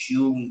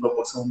repercutiu em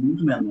proporção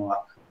muito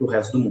menor para o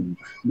resto do mundo.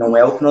 Não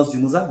é o que nós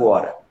vimos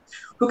agora.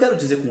 O que eu quero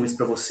dizer com isso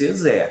para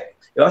vocês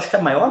eu acho que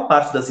a maior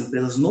parte das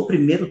empresas no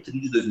primeiro tri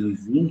de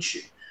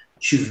 2020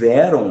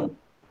 tiveram,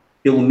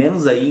 pelo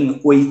menos aí em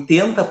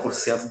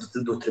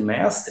 80% do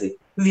trimestre,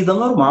 vida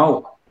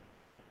normal.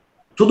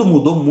 Tudo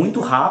mudou muito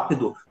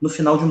rápido no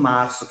final de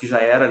março, que já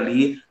era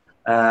ali,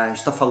 a gente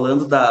está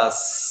falando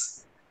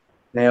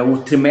o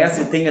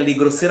trimestre tem ali,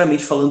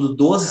 grosseiramente falando,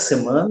 12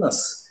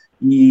 semanas,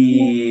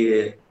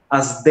 e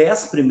as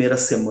 10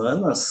 primeiras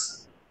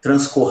semanas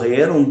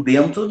transcorreram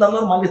dentro da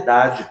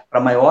normalidade para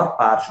a maior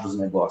parte dos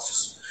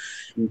negócios.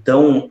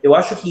 Então, eu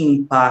acho que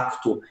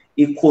impacto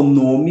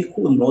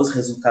econômico nos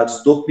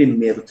resultados do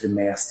primeiro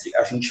trimestre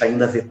a gente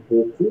ainda vê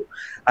pouco.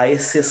 A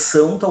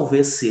exceção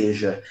talvez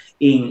seja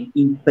em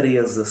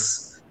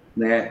empresas,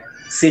 né,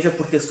 seja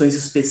por questões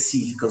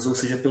específicas, ou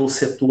seja pelos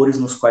setores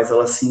nos quais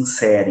elas se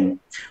inserem,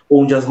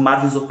 onde as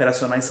margens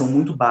operacionais são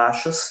muito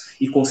baixas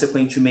e,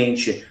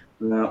 consequentemente,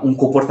 um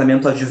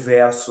comportamento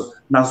adverso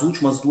nas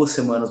últimas 2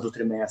 semanas do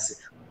trimestre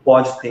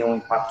pode ter um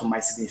impacto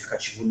mais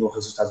significativo no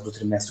resultado do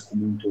trimestre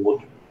como um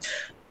todo.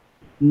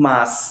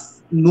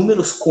 Mas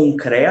números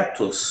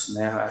concretos,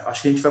 né,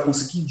 acho que a gente vai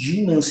conseguir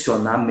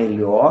dimensionar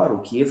melhor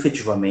o que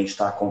efetivamente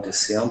está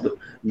acontecendo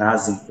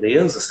nas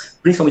empresas,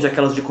 principalmente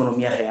aquelas de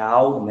economia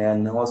real, né,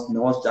 não as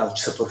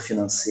de setor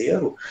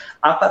financeiro,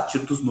 a partir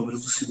dos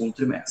números do segundo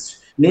trimestre.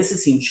 Nesse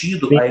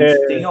sentido, a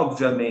gente tem,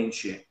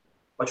 obviamente...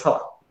 Pode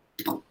falar.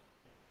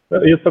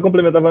 Eu só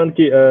complementar falando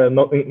que,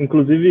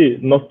 inclusive,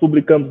 nós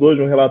publicamos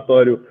hoje um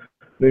relatório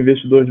no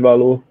Investidor de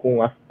Valor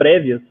com as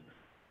prévias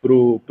para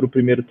o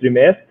primeiro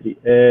trimestre,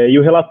 e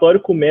o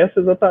relatório começa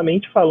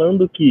exatamente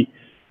falando que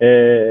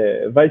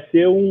vai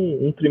ser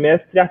um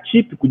trimestre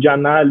atípico de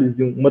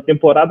análise, uma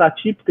temporada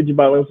atípica de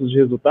balanços de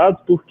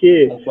resultados,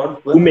 porque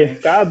o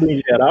mercado,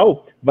 em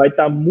geral, vai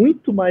estar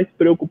muito mais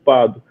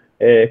preocupado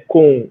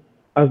com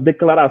as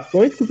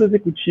declarações que os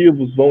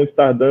executivos vão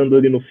estar dando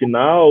ali no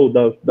final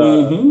das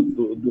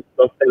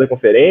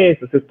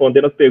teleconferências,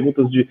 respondendo as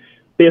perguntas de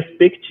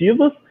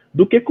perspectivas,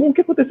 do que com o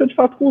que aconteceu de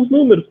fato com os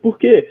números,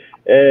 porque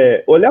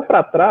olhar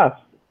para trás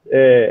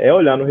é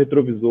olhar no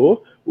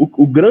retrovisor.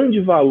 O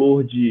grande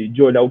valor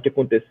de olhar o que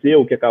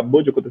aconteceu, o que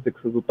acabou de acontecer com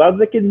os resultados,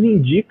 é que eles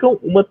indicam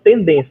uma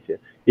tendência,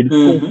 eles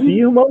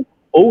confirmam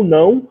ou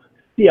não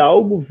se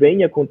algo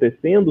vem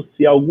acontecendo,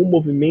 se algum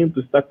movimento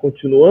está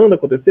continuando a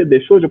acontecer,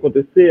 deixou de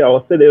acontecer,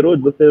 acelerou,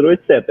 desacelerou,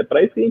 etc. É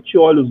para isso que a gente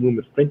olha os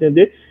números, para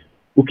entender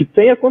o que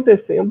tem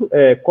acontecendo,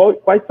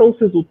 quais são os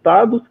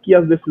resultados que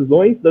as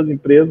decisões das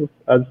empresas,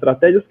 as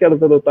estratégias que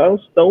elas adotaram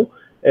estão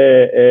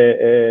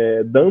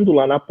dando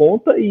lá na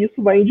ponta, e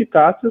isso vai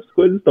indicar se as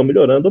coisas estão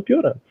melhorando ou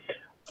piorando.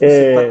 Você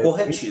está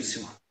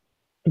corretíssimo.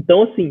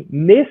 Então, assim,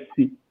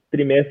 nesse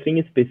trimestre em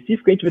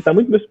específico, a gente vai estar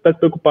muito mais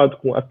preocupado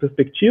com as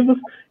perspectivas,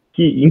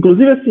 que,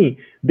 inclusive, assim,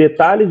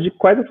 detalhes de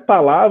quais as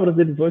palavras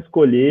eles vão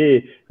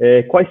escolher,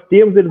 quais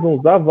termos eles vão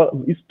usar,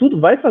 isso tudo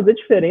vai fazer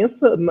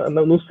diferença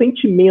no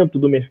sentimento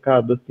do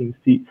mercado, assim,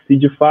 se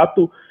de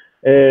fato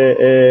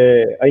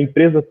a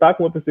empresa está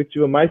com uma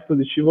perspectiva mais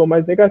positiva ou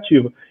mais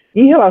negativa.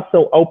 Em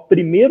relação ao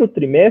primeiro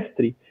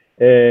trimestre,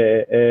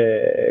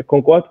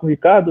 concordo com o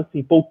Ricardo,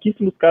 assim,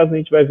 pouquíssimos casos a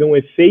gente vai ver um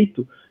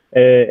efeito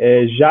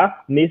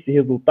já nesse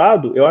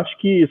resultado, eu acho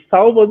que,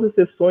 salvo as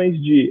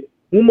exceções de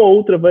uma ou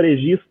outra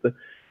varejista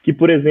que,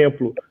 por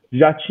exemplo,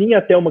 já tinha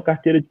até uma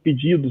carteira de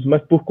pedidos,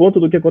 mas por conta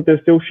do que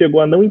aconteceu,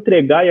 chegou a não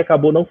entregar e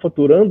acabou não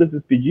faturando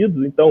esses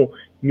pedidos. Então,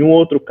 em um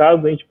outro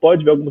caso, a gente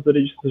pode ver algumas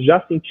varejistas já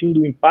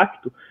sentindo o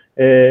impacto,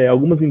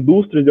 algumas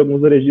indústrias e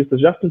alguns varejistas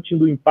já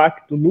sentindo o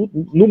impacto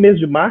no mês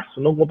de março,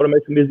 não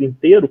compromete o mês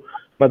inteiro,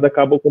 mas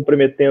acabou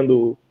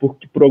comprometendo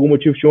porque por algum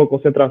motivo tinha uma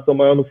concentração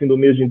maior no fim do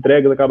mês de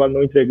entregas, acabaram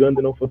não entregando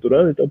e não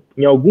faturando. Então,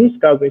 em alguns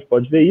casos, a gente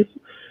pode ver isso.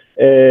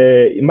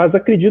 Mas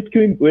acredito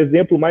que o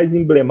exemplo mais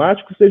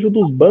emblemático seja o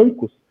dos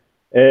bancos,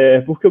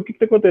 porque o que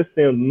está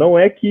acontecendo? Não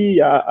é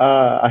que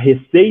a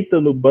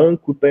receita no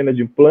banco está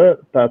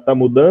inadimplente, está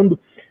mudando,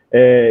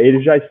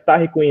 ele já está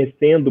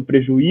reconhecendo o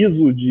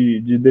prejuízo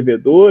de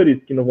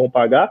devedores que não vão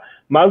pagar,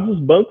 mas os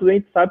bancos a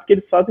gente sabe que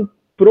eles fazem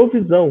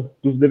provisão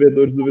dos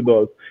devedores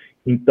duvidosos.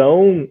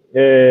 Então,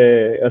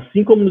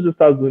 assim como nos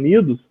Estados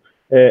Unidos,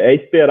 é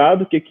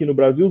esperado que aqui no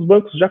Brasil os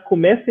bancos já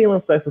comecem a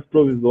lançar essas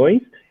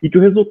provisões e que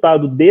o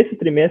resultado desse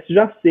trimestre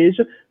já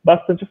seja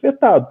bastante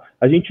afetado.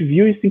 A gente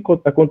viu isso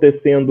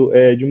acontecendo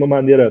de uma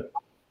maneira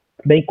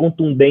bem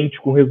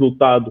contundente com o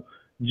resultado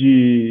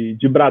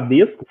de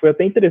Bradesco. Foi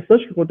até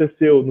interessante o que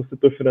aconteceu no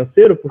setor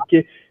financeiro,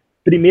 porque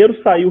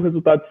primeiro saiu o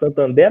resultado de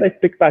Santander, a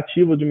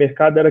expectativa de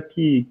mercado era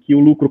que o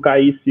lucro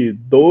caísse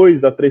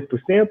 2% a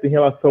 3% em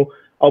relação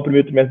ao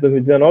primeiro trimestre de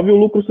 2019, e o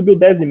lucro subiu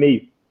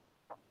 10,5%,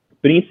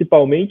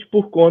 principalmente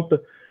por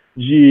conta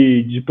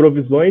de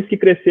provisões que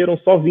cresceram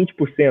só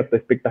 20%. A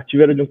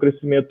expectativa era de um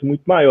crescimento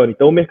muito maior.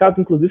 Então, o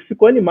mercado, inclusive,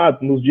 ficou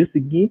animado. Nos dias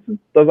seguintes,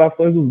 as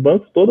ações dos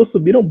bancos todas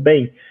subiram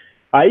bem.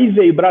 Aí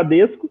veio o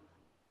Bradesco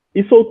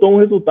e soltou um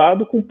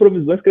resultado com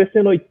provisões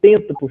crescendo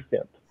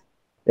 80%.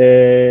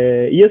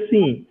 E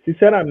assim,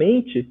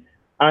 sinceramente,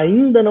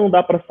 ainda não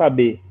dá para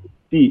saber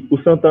se o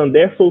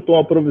Santander soltou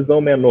uma provisão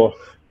menor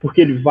porque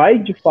ele vai,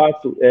 de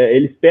fato,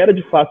 ele espera,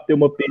 de fato, ter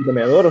uma perda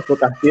menor, a sua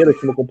carteira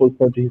com uma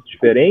composição de risco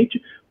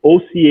diferente, ou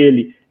se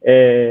ele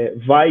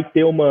vai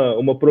ter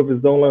uma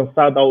provisão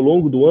lançada ao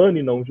longo do ano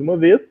e não de uma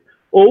vez,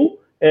 ou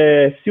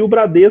se o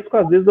Bradesco,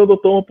 às vezes,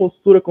 adotou uma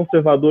postura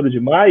conservadora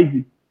demais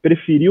e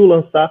preferiu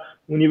lançar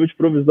um nível de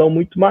provisão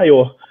muito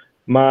maior.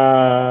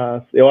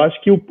 Mas eu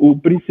acho que o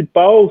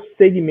principal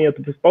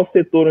segmento, o principal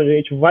setor onde a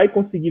gente vai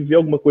conseguir ver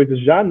alguma coisa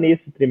já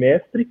nesse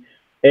trimestre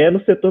é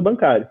no setor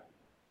bancário.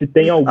 Se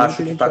tem algum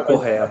acho que está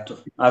correto,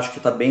 acho que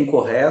está bem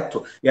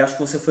correto, e acho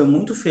que você foi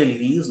muito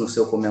feliz no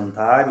seu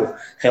comentário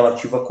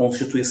relativo à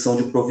constituição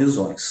de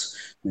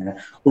provisões, né?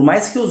 Por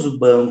mais que os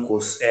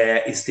bancos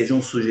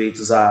estejam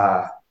sujeitos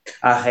a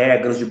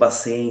regras de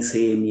Bacen,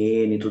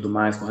 CMN e tudo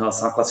mais, com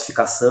relação à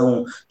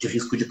classificação de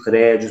risco de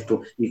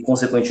crédito e,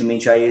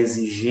 consequentemente, a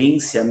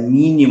exigência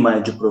mínima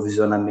de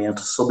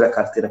provisionamento sobre a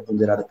carteira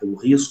ponderada pelo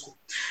risco,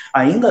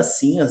 ainda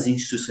assim, as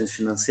instituições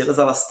financeiras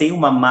elas têm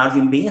uma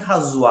margem bem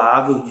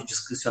razoável de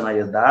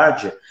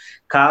discricionariedade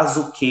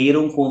caso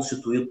queiram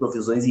constituir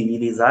provisões em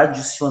níveis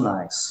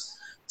adicionais.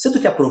 Sendo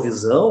que a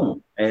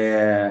provisão,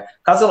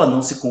 caso ela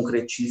não se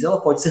concretize, ela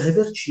pode ser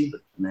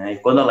revertida, né? E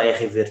quando ela é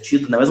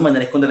revertida, da mesma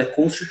maneira que quando ela é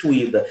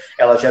constituída,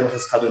 ela gera um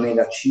resultado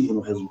negativo no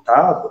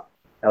resultado,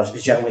 ela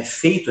gera um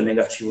efeito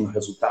negativo no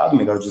resultado,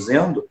 melhor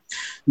dizendo,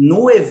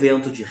 no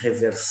evento de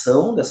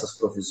reversão dessas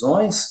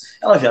provisões,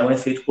 ela gera um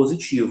efeito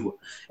positivo.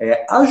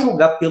 A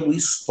julgar pelo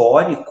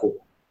histórico,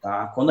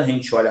 tá? Quando a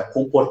gente olha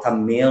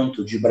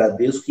comportamento de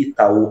Bradesco e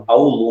Itaú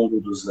ao longo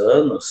dos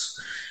anos,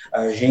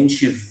 a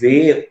gente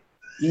vê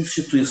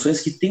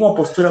instituições que têm uma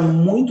postura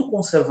muito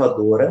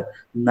conservadora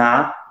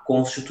na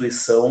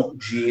constituição,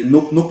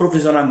 no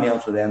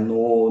provisionamento, né,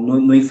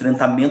 no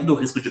enfrentamento do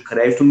risco de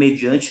crédito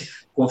mediante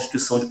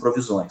constituição de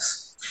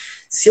provisões.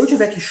 Se eu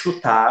tiver que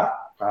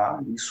chutar,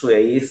 tá, isso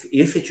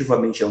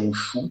efetivamente é um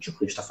chute,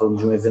 porque a gente está falando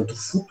de um evento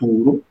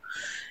futuro,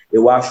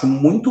 eu acho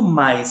muito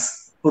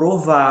mais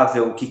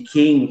provável que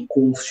quem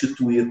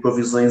constituir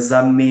provisões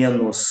a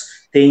menos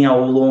tem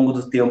ao longo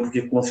do tempo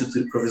que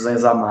constituir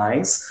provisões a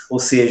mais, ou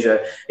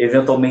seja,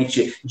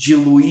 eventualmente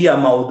diluir a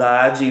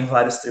maldade em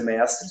vários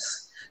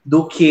trimestres,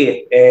 do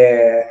que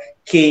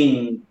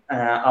quem,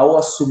 ao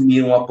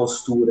assumir uma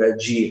postura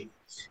de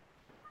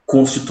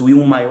constituir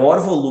um maior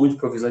volume de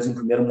provisões em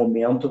primeiro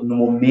momento, no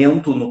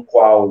momento no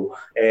qual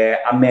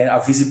a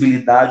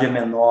visibilidade é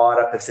menor,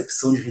 a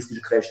percepção de risco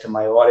de crédito é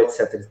maior,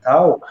 etc. e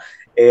tal,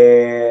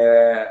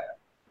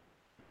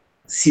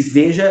 se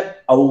veja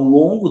ao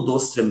longo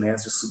dos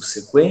trimestres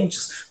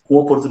subsequentes com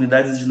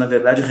oportunidades de, na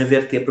verdade,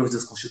 reverter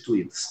provisões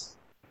constituídas.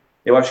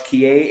 Eu acho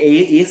que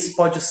esse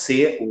pode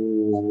ser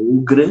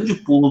o grande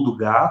pulo do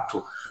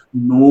gato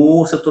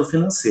no setor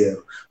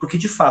financeiro. Porque,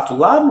 de fato,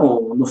 lá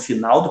no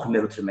final do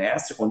primeiro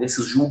trimestre, quando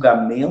esses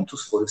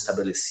julgamentos foram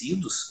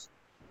estabelecidos,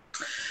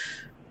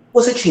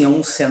 você tinha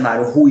um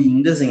cenário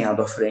ruim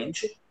desenhado à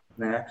frente,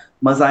 né?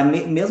 Mas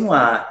mesmo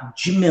a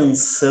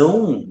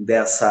dimensão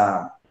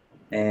dessa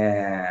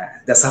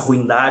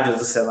ruindade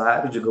do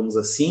cenário, digamos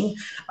assim,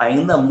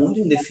 ainda muito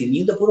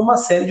indefinida por uma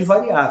série de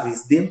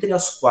variáveis, dentre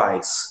as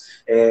quais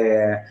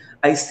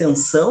a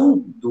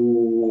extensão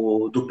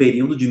do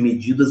período de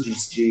medidas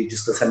de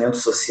distanciamento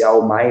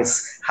social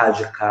mais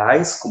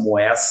radicais, como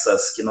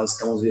essas que nós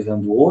estamos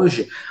vivendo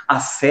hoje,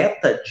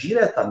 afeta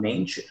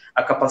diretamente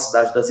a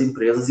capacidade das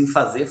empresas em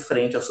fazer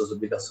frente às suas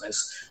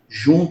obrigações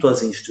junto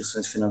às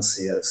instituições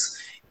financeiras.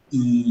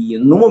 E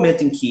no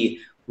momento em que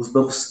os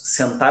bancos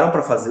sentaram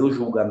para fazer o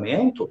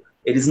julgamento,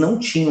 eles não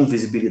tinham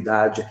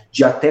visibilidade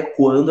de até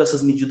quando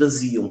essas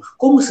medidas iam.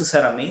 Como,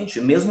 sinceramente,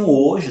 mesmo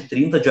hoje,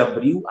 30 de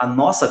abril, a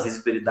nossa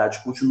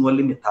visibilidade continua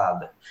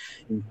limitada.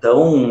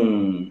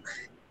 Então,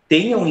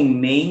 tenham em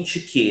mente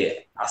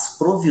que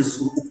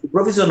o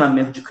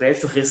provisionamento de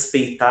crédito,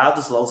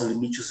 respeitados lá os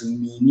limites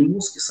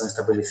mínimos que são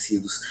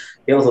estabelecidos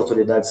pelas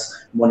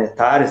autoridades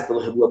monetárias,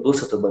 pelo regulador do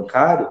setor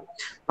bancário,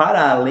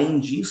 para além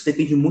disso,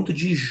 depende muito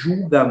de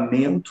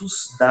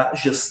julgamentos da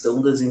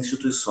gestão das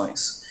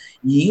instituições.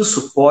 E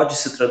isso pode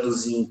se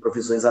traduzir em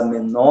provisões a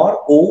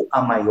menor ou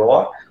a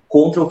maior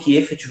contra o que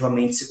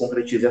efetivamente se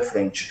concretize à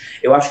frente.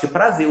 Eu acho que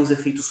para ver os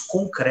efeitos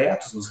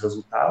concretos nos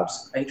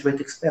resultados, a gente vai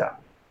ter que esperar.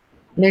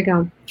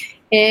 Legal.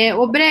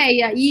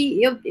 Breia,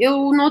 e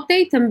eu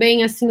notei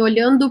também, assim,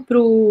 olhando para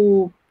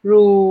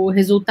o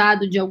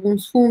resultado de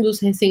alguns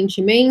fundos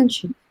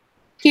recentemente,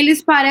 que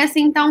eles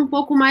parecem estar um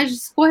pouco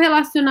mais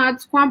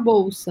correlacionados com a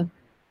Bolsa.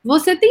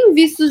 Você tem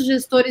visto os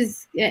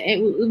gestores...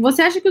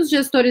 você acha que os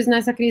gestores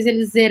nessa crise,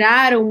 eles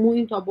zeraram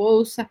muito a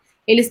Bolsa?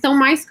 Eles estão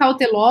mais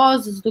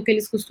cautelosos do que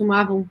eles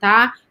costumavam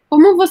estar?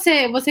 Como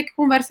você que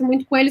conversa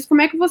muito com eles,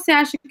 como é que você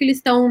acha que eles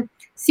estão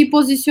se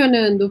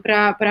posicionando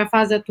para a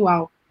fase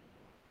atual?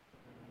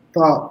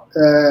 Tá,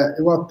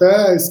 eu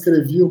até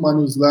escrevi uma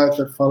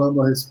newsletter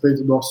falando a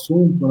respeito do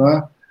assunto,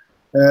 né?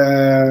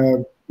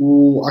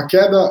 A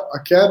queda,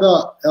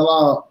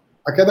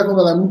 quando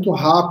ela é muito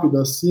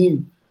rápida,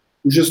 assim,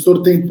 o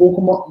gestor tem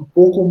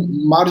pouco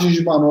margem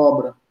de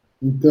manobra.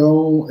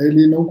 Então,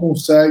 ele não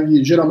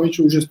consegue...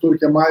 Geralmente, o gestor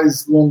que é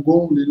mais long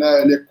only,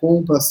 né, ele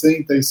compra,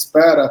 senta,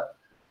 espera,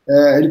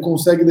 ele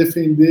consegue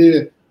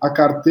defender a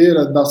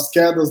carteira das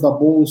quedas da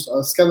Bolsa,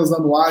 as quedas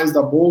anuais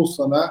da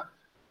Bolsa, né,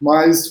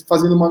 mas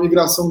fazendo uma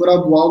migração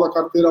gradual da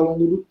carteira ao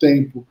longo do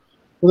tempo.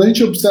 Quando a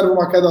gente observa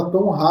uma queda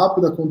tão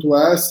rápida quanto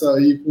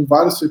essa, e com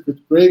vários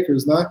circuit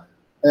breakers, né,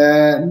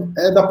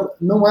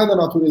 não é da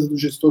natureza do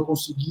gestor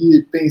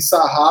conseguir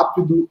pensar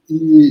rápido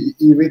e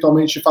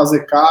eventualmente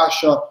fazer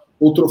caixa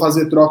ou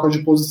fazer troca de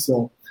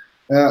posição.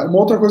 Uma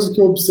outra coisa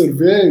que eu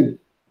observei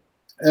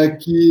é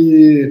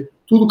que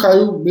tudo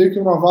caiu meio que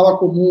numa vala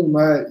comum,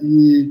 né?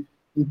 E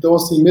então,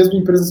 assim, mesmo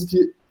empresas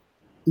que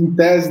em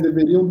tese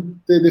deveriam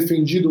ter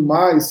defendido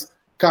mais,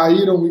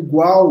 caíram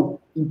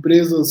igual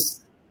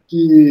empresas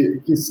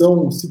que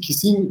são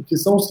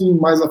sim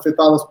mais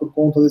afetadas por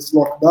conta desse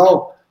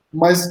lockdown,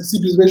 mas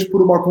simplesmente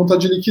por uma conta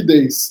de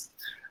liquidez.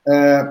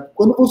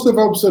 Quando você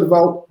vai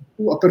observar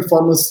a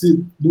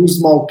performance do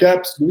small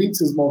caps, do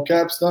índice small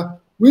caps, né?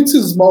 O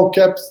índice small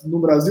caps no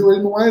Brasil,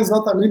 ele não é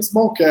exatamente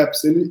small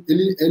caps,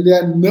 ele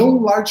é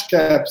não large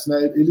caps,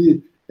 né?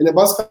 Ele é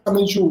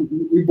basicamente o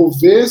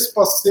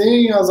Ibovespa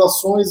sem as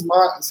ações,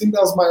 sem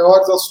as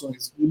maiores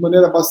ações, de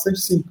maneira bastante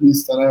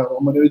simplista, né?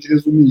 Uma maneira de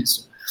resumir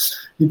isso.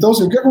 Então,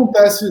 assim, o que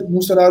acontece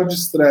no cenário de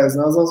estresse?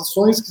 Né? As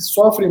ações que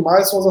sofrem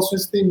mais são as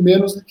ações que têm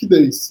menos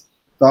liquidez,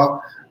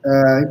 tá?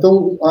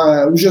 Então,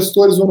 os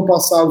gestores do ano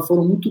passado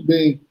foram muito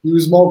bem e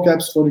os small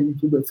caps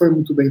foi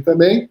muito bem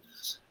também.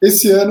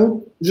 Esse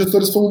ano, os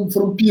gestores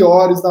foram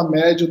piores na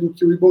média do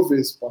que o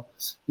Ibovespa.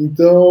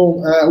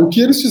 Então, o que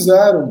eles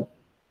fizeram,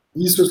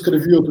 isso eu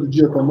escrevi outro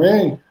dia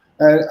também,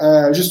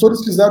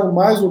 gestores fizeram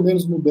mais ou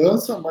menos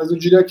mudança, mas eu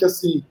diria que,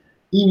 assim,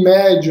 em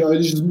média,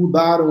 eles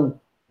mudaram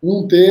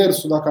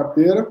 1/3 da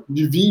carteira,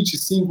 de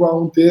 25 a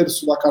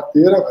 1/3 da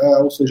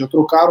carteira, ou seja,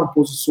 trocaram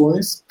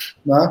posições,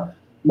 né?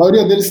 A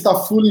maioria deles está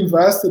full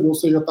invested, ou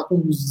seja, está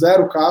com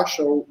zero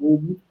caixa ou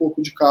muito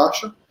pouco de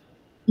caixa.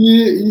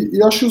 E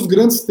eu acho que os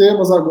grandes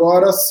temas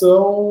agora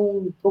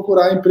são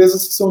procurar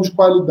empresas que são de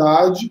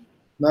qualidade,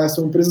 né?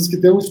 São empresas que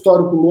têm um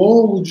histórico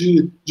longo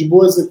de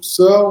boa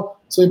execução,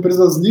 são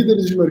empresas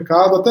líderes de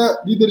mercado,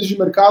 até líderes de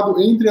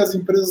mercado entre as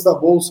empresas da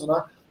Bolsa,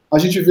 né? A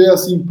gente vê,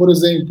 assim, por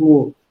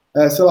exemplo,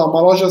 sei lá,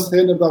 uma loja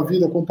Renner da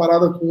vida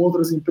comparada com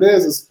outras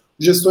empresas,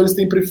 os gestores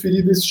têm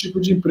preferido esse tipo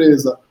de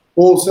empresa.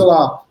 Ou, sei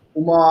lá,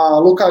 uma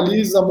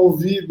Localiza,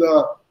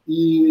 Movida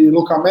e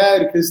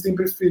Locamérica, eles têm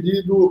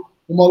preferido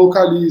uma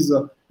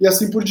Localiza. E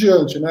assim por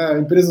diante, né?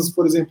 Empresas,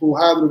 por exemplo,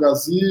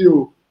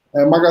 Hidrogasil,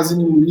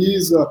 Magazine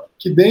Luiza,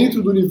 que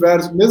dentro do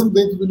universo, mesmo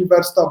dentro do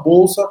universo da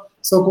Bolsa,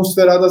 são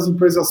consideradas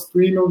empresas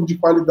premium de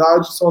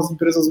qualidade, são as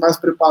empresas mais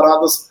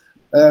preparadas,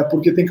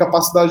 porque têm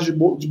capacidade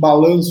de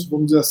balanço,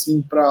 vamos dizer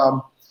assim,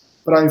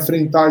 para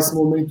enfrentar esse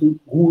momento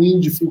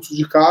ruim de fluxo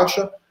de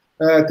caixa,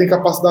 tem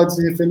capacidade de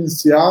se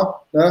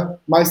referenciar, né?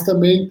 Mas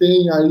também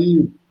tem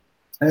aí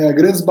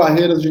grandes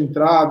barreiras de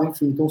entrada,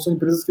 enfim, então são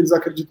empresas que eles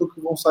acreditam que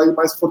vão sair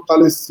mais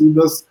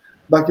fortalecidas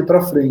daqui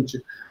para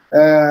frente.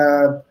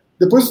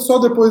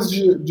 Depois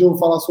de eu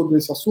falar sobre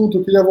esse assunto,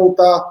 eu queria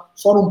voltar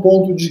só num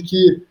ponto de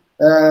que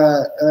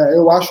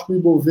eu acho que o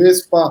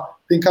Ibovespa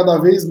tem cada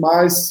vez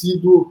mais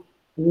sido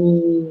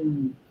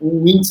um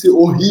índice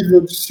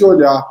horrível de se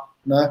olhar,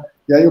 né?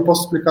 E aí eu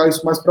posso explicar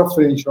isso mais para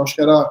frente. Eu acho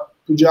que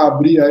podia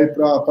abrir aí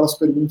para as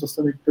perguntas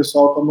também que o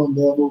pessoal está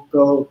mandando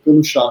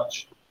pelo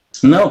chat.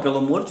 Não, pelo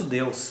amor de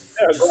Deus.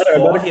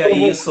 Discorre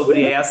aí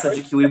sobre essa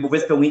de que o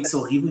Ibovespa é um índice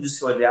horrível de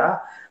se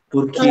olhar,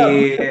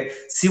 porque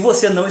se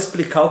você não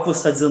explicar o que você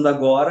está dizendo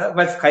agora,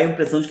 vai ficar a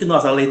impressão de que,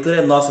 nossa, a leitura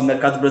é nossa, o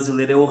mercado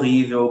brasileiro é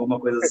horrível, alguma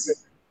coisa assim.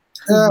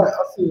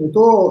 Assim,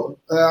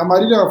 a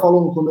Marília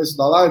falou no começo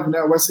da live,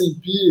 né? O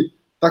S&P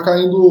está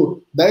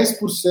caindo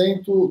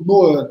 10%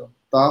 no ano,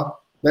 tá?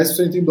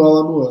 10% em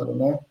dólar no ano,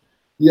 né?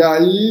 E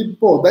aí,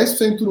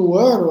 10% no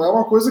ano é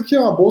uma coisa que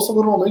a bolsa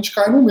normalmente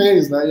cai no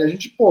mês, né? E a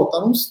gente,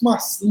 tá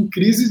em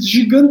crise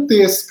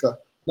gigantesca,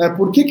 né?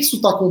 Por que isso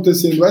está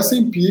acontecendo? O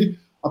S&P,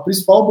 a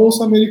principal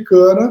bolsa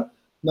americana,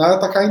 né,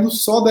 está caindo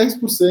só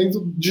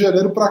 10% de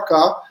janeiro para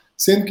cá,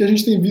 sendo que a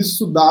gente tem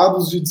visto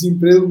dados de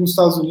desemprego nos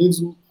Estados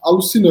Unidos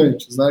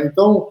alucinantes, né?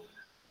 Então,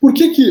 por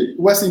que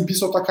o S&P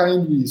só está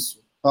caindo isso?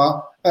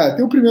 Tá?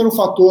 Tem o primeiro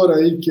fator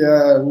aí, que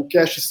é o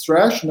cash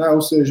stretch, né?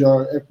 Ou seja,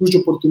 é custo de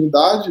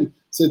oportunidade.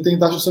 Você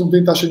não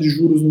tem taxa de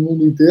juros no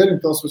mundo inteiro,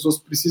 então as pessoas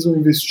precisam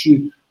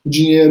investir o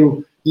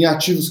dinheiro em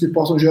ativos que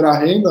possam gerar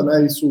renda,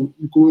 né? Isso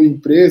inclui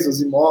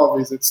empresas,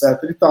 imóveis, etc.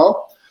 e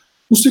tal.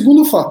 O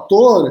segundo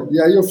fator, e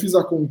aí eu fiz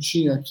a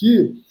continha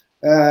aqui,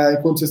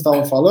 enquanto vocês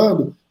estavam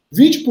falando,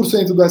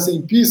 20% do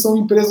S&P são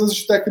empresas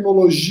de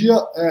tecnologia,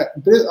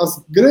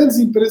 as grandes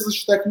empresas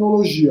de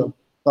tecnologia,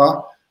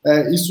 tá?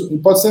 Isso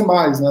pode ser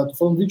mais, né? Estou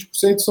falando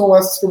 20% são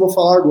essas que eu vou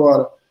falar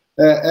agora.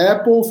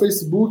 Apple,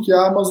 Facebook,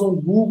 Amazon,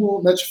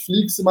 Google,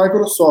 Netflix e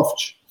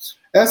Microsoft.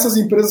 Essas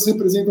empresas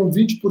representam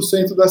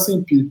 20% do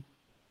S&P.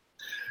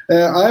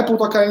 A Apple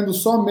está caindo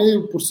só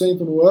 0,5%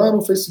 no ano,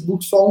 o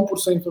Facebook só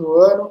 1% no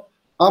ano,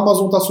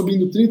 Amazon está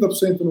subindo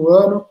 30% no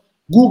ano,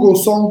 Google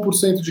só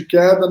 1% de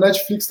queda,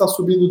 Netflix está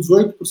subindo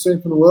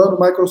 18% no ano,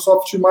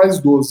 Microsoft mais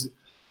 12%.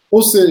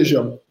 Ou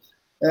seja,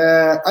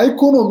 a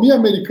economia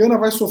americana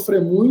vai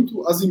sofrer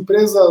muito, as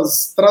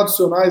empresas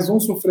tradicionais vão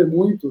sofrer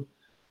muito,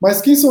 mas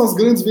quem são as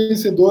grandes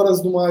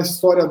vencedoras de uma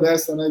história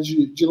dessa, né,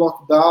 de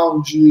lockdown,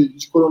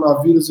 de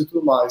coronavírus e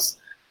tudo mais?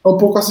 É um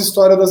pouco essa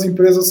história das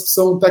empresas que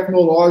são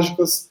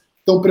tecnológicas,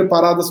 que estão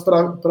preparadas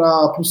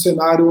para um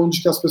cenário onde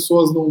que as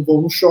pessoas não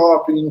vão no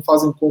shopping, não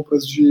fazem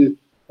compras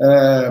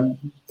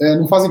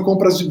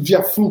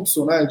via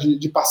fluxo, né,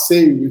 de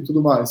passeio e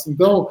tudo mais.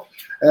 Então,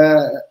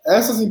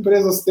 essas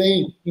empresas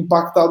têm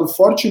impactado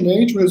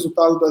fortemente o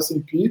resultado do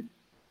S&P,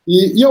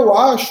 e eu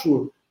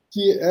acho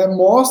que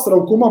mostra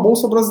como a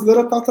Bolsa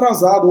Brasileira está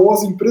atrasada, ou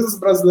as empresas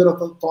brasileiras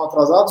estão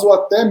atrasadas, ou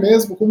até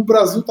mesmo como o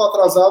Brasil está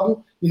atrasado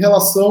em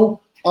relação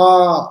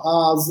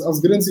às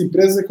grandes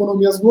empresas e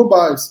economias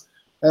globais.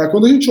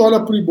 Quando a gente olha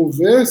para o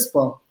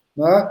Ibovespa,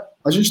 né,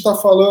 a gente está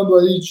falando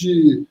aí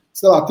de,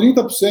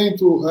 30%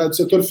 do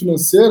setor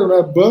financeiro,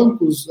 né,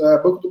 bancos,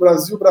 Banco do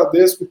Brasil,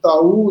 Bradesco,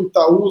 Itaú,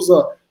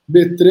 Itaúsa,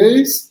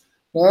 B3,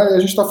 né, e a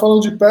gente está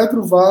falando de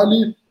Petro,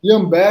 Vale e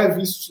Ambev,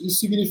 isso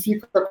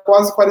significa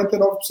quase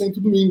 49%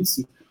 do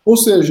índice. Ou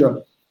seja,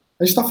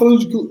 a gente está falando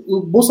de que a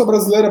Bolsa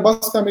Brasileira,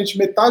 basicamente,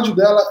 metade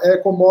dela é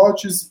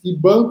commodities e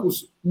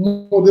bancos,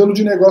 um modelo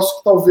de negócio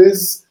que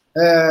talvez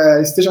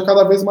esteja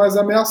cada vez mais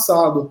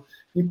ameaçado.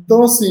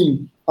 Então,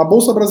 assim, a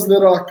Bolsa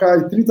Brasileira ela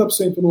cai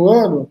 30% no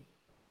ano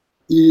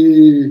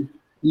e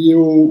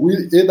o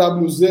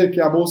EWZ, que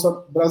é a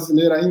Bolsa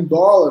Brasileira em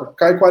dólar,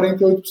 cai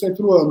 48%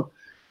 no ano.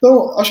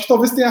 Então, acho que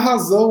talvez tenha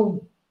razão,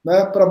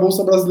 né, para a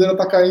Bolsa Brasileira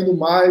estar caindo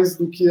mais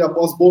do que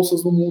as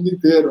bolsas no mundo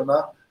inteiro,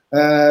 né?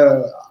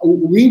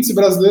 O índice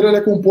brasileiro ele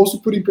é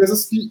composto por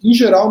empresas que, em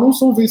geral, não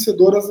são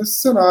vencedoras nesse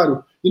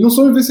cenário. E não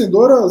são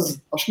vencedoras,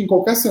 acho que em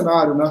qualquer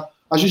cenário, né?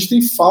 A gente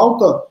tem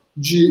falta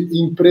de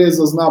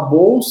empresas na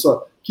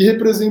Bolsa que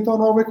representam a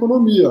nova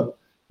economia.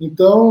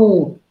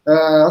 Então,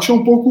 acho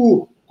um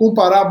pouco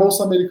comparar a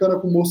Bolsa Americana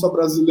com a Bolsa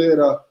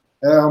Brasileira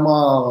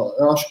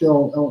eu acho que é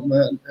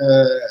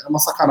uma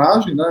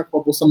sacanagem, né, com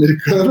a Bolsa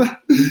Americana.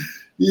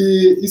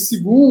 E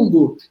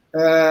segundo,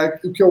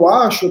 o que eu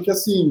acho é que,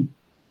 assim,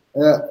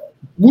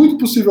 muito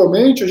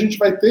possivelmente a gente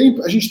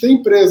tem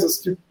empresas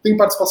que têm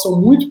participação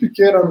muito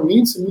pequena no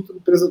índice, muita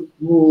empresa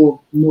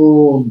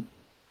no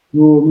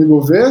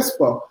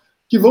Ibovespa,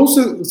 que vão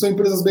ser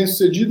empresas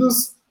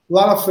bem-sucedidas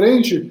lá na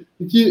frente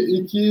e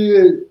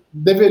que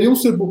deveriam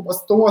ser.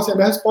 Então, assim, a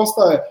minha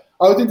resposta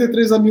a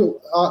 83 mil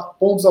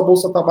pontos a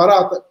Bolsa está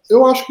barata?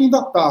 Eu acho que ainda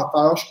está, tá?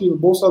 Eu acho que a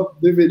Bolsa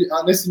deveria,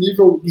 nesse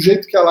nível, do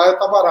jeito que ela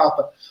está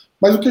barata.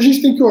 Mas o que a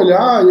gente tem que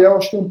olhar, e eu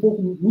acho que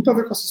tem muito a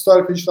ver com essa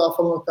história que a gente estava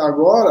falando até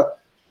agora,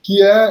 que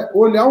é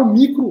olhar o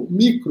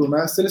micro,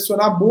 né?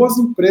 Selecionar boas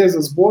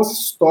empresas, boas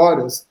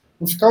histórias.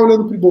 Não ficar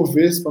olhando para o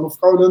Ibovespa, não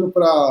ficar olhando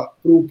para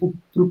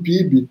o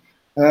PIB.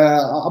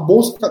 A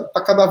Bolsa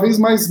está cada vez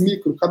mais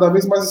micro, cada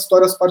vez mais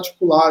histórias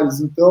particulares.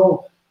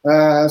 Então,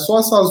 só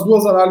essas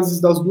duas análises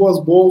das duas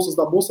bolsas,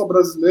 da Bolsa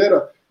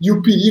Brasileira, e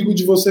o perigo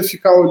de você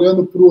ficar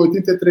olhando para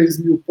 83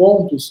 mil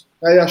pontos,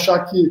 e achar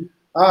que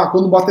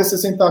quando bater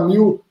 60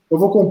 mil eu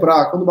vou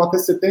comprar, quando bater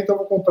 70 eu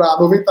vou comprar,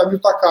 90 mil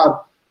está caro.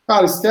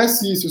 Cara,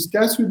 esquece isso,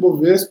 esquece o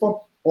Ibovespa,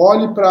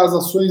 olhe para as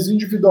ações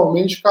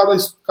individualmente,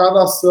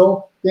 cada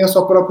ação têm a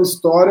sua própria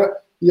história,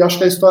 e acho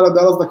que a história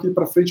delas daqui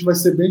para frente vai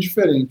ser bem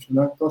diferente,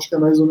 né? Então acho que é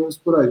mais ou menos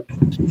por aí.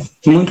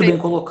 Muito bem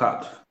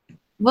colocado.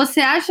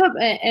 Você acha,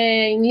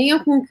 em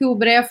linha com o que o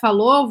Brea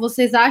falou,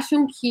 vocês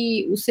acham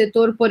que o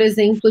setor, por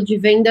exemplo, de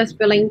vendas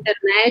pela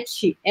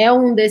internet é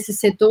um desses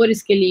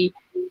setores que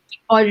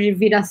pode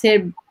vir a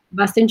ser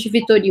bastante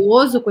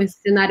vitorioso com esse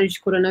cenário de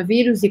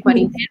coronavírus e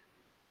quarentena?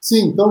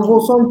 Sim, então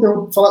vou só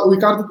falar, o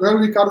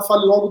Ricardo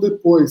fale logo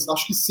depois.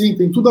 Acho que sim,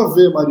 tem tudo a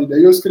ver, Marília.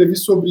 Eu escrevi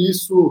sobre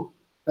isso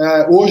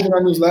hoje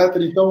na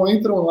newsletter, então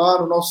entram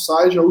lá no nosso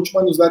site, a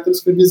última newsletter eu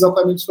escrevi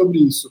exatamente sobre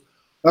isso.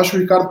 Eu acho que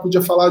o Ricardo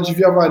podia falar de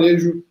via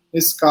varejo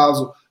nesse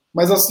caso.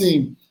 Mas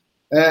assim,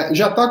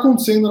 já está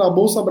acontecendo na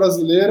Bolsa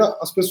Brasileira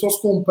as pessoas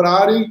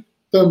comprarem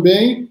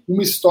também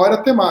uma história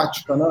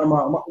temática, né?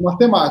 uma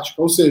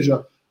temática, ou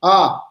seja,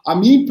 a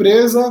minha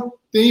empresa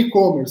tem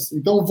e-commerce,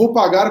 então vou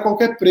pagar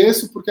qualquer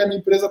preço porque a minha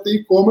empresa tem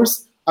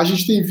e-commerce. A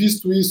gente tem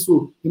visto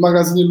isso em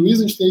Magazine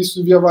Luiza, a gente tem isso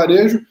em Via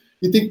Varejo,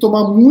 e tem que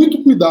tomar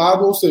muito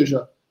cuidado, ou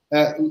seja,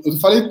 eu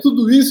falei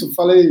tudo isso,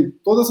 falei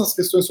todas essas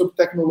questões sobre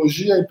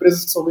tecnologia,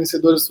 empresas que são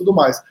vencedoras e tudo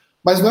mais,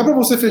 mas não é para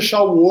você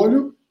fechar o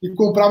olho e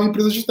comprar uma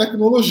empresa de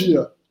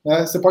tecnologia,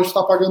 né? Você pode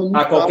estar pagando muito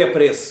a qualquer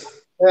preço.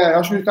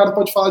 Acho que o Ricardo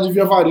pode falar de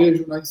Via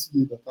Varejo, né, em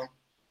seguida, tá?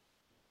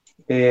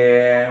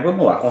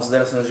 Vamos lá,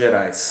 considerações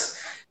gerais.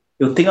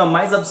 Eu tenho a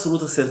mais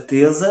absoluta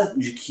certeza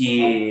de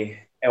que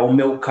o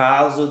meu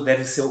caso,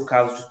 deve ser o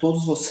caso de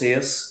todos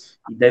vocês,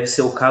 e deve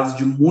ser o caso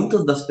de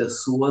muitas das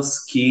pessoas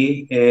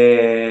que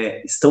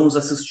estão nos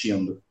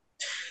assistindo.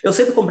 Eu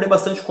sempre comprei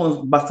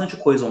bastante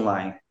coisa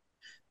online,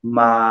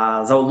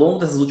 mas ao longo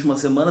dessas últimas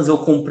semanas eu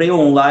comprei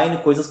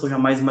online coisas que eu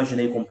jamais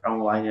imaginei comprar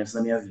online antes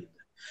da minha vida.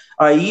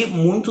 Aí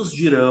muitos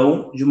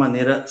dirão de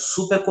maneira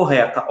super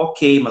correta,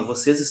 ok, mas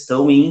vocês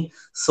estão em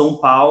São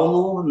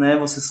Paulo, né?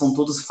 Vocês são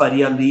todos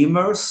Faria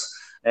Limers,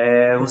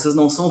 vocês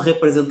não são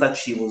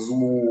representativos.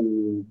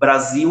 O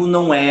Brasil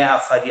não é a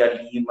Faria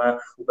Lima,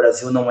 o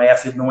Brasil não é a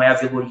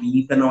Vila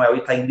Olímpia, não é o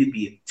Itaim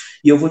Bibi.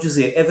 E eu vou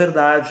dizer, é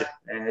verdade,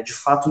 de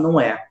fato não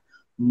é,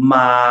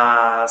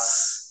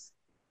 mas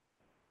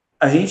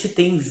a gente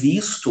tem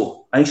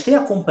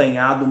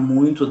acompanhado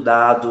muito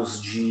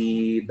dados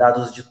de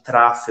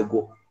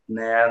tráfego,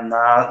 né,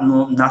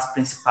 nos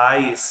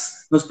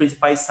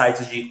principais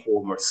sites de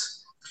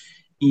e-commerce.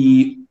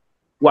 E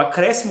o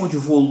acréscimo de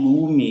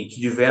volume que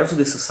diversos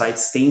desses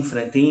sites têm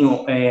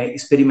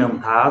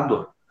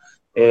experimentado,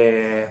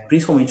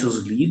 principalmente os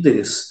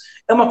líderes,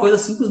 é uma coisa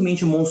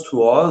simplesmente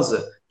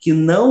monstruosa que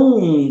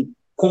não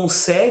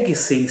consegue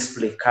ser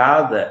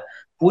explicada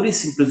pura e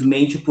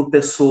simplesmente por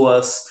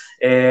pessoas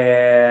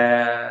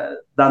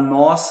da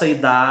nossa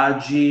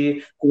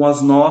idade, com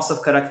as nossas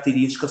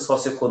características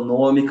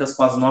socioeconômicas,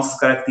 com as nossas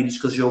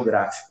características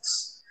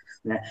geográficas,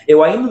 né?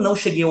 Eu ainda não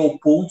cheguei ao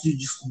ponto de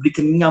descobrir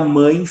que minha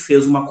mãe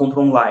fez uma compra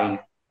online,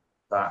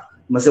 tá?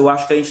 Mas eu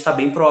acho que a gente está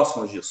bem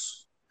próximo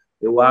disso.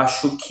 Eu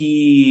acho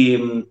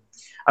que,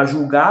 a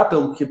julgar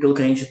pelo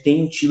que a gente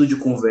tem tido de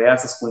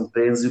conversas com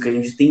empresas e o que a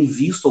gente tem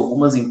visto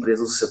algumas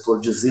empresas do setor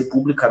dizer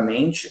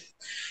publicamente,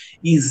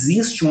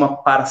 existe uma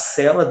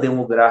parcela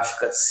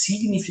demográfica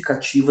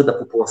significativa da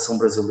população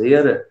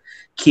brasileira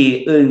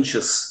que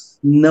antes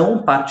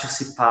não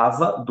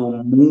participava do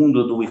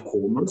mundo do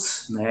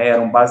e-commerce, né?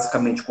 Eram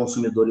basicamente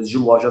consumidores de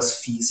lojas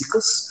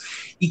físicas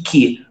e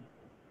que,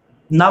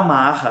 na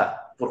marra,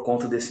 por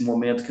conta desse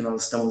momento que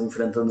nós estamos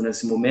enfrentando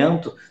nesse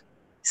momento,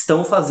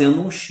 estão fazendo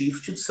um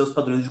shift dos seus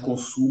padrões de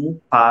consumo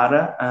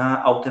para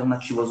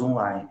alternativas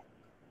online.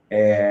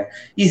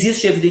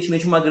 Existe,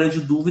 evidentemente, uma grande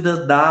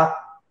dúvida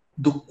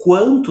do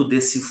quanto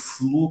desse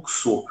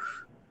fluxo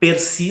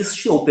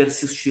persiste ou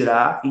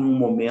persistirá em um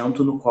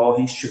momento no qual a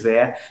gente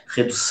tiver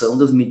redução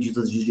das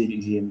medidas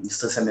de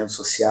distanciamento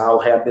social,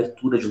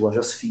 reabertura de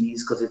lojas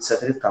físicas,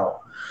 etc. e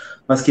tal.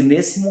 Mas que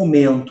nesse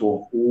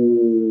momento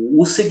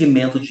o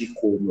segmento de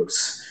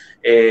e-commerce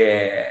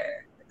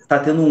está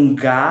tendo um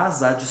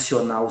gás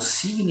adicional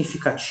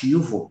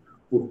significativo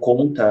por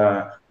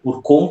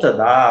conta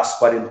das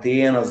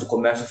quarentenas, do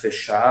comércio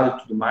fechado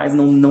e tudo mais,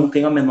 não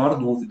tenho a menor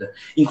dúvida.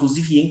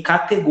 Inclusive em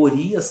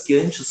categorias que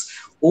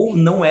antes ou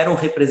não eram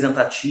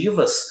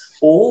representativas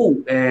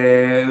ou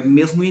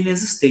mesmo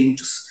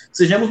inexistentes.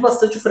 Sejamos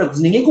bastante francos,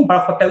 ninguém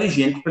comprava papel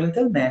higiênico pela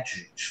internet,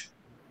 gente.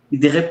 E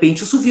de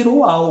repente isso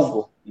virou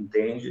algo,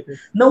 entende?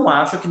 Não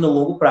acho que no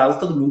longo prazo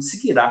todo mundo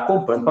seguirá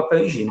comprando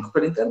papel higiênico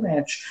pela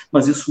internet,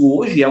 mas isso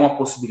hoje é uma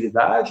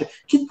possibilidade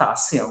que está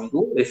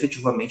sendo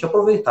efetivamente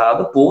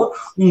aproveitada por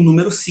um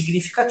número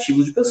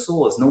significativo de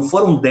pessoas. Não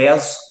foram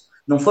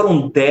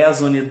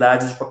 10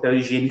 unidades de papel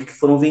higiênico que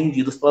foram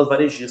vendidas pelas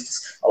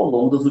varejistas ao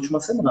longo das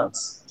últimas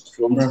semanas.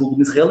 Foram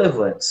volumes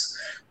relevantes.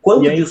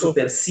 Quanto disso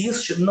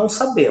persiste, não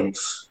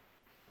sabemos.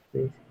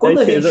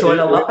 Quando a gente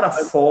olha lá para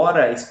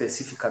fora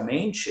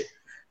especificamente,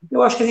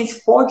 eu acho que a gente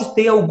pode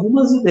ter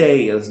algumas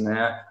ideias,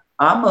 né?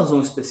 A Amazon,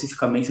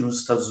 especificamente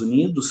nos Estados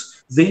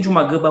Unidos, vende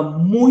uma gama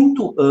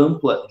muito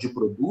ampla de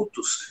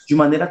produtos de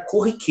maneira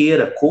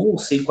corriqueira, com ou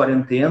sem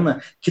quarentena,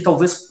 que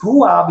talvez para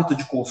o hábito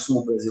de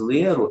consumo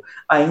brasileiro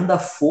ainda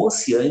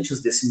fosse, antes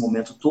desse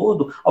momento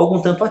todo,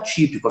 algum tanto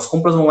atípico. As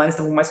compras online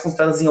estavam mais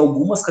concentradas em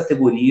algumas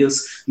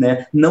categorias,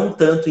 né? Não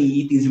tanto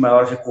em itens de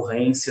maior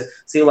recorrência,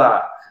 sei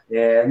lá.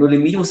 No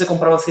limite você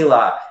comprava, sei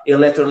lá,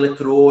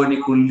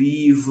 eletroeletrônico,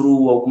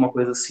 livro, alguma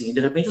coisa assim.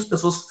 De repente as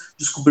pessoas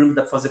descobriram que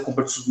dá para fazer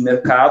compra de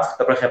supermercado, que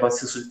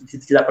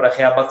dá para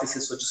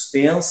reabastecer sua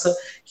despensa,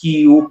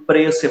 que o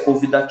preço é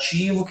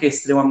convidativo, que é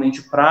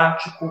extremamente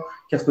prático,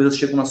 que as coisas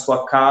chegam na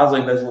sua casa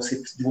ao invés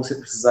de você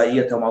precisar ir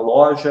até uma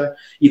loja,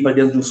 ir para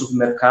dentro de um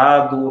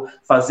supermercado,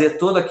 fazer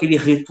todo aquele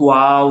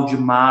ritual de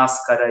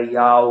máscara e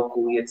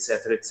álcool e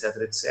etc, etc,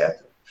 etc.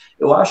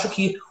 Eu acho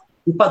que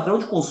o padrão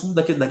de consumo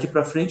daqui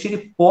para frente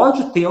ele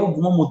pode ter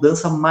alguma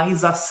mudança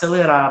mais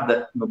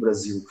acelerada no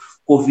Brasil.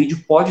 O Covid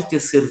pode ter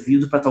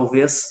servido para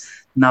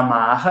talvez, na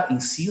marra,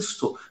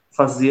 insisto,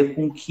 fazer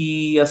com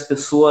que as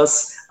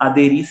pessoas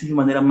aderissem de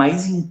maneira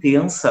mais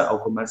intensa ao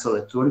comércio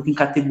eletrônico em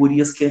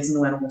categorias que antes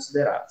não eram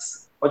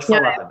consideradas. Pode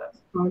falar, Radassa.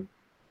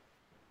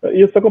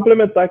 E só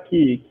complementar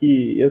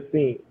que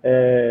assim,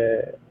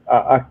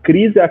 a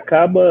crise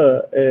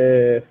acaba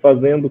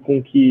fazendo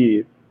com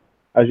que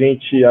a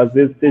gente, às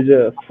vezes,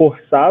 seja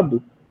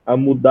forçado a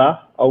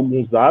mudar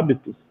alguns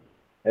hábitos,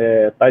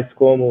 tais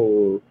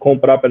como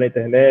comprar pela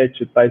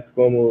internet, tais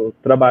como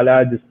trabalhar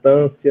à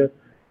distância,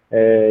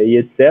 e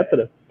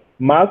etc.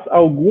 Mas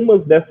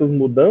algumas dessas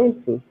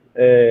mudanças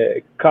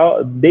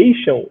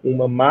deixam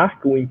uma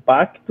marca, um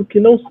impacto que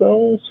não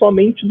são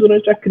somente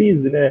durante a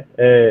crise, né?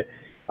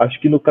 Acho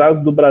que no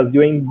caso do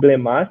Brasil é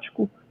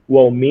emblemático o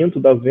aumento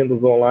das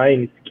vendas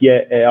online, que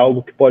é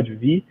algo que pode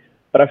vir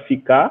para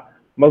ficar,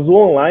 mas o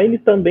online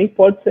também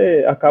pode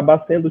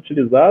acabar sendo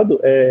utilizado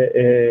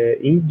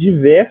em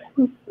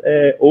diversos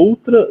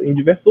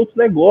outros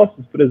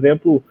negócios, por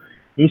exemplo,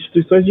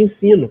 instituições de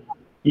ensino,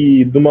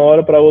 que de uma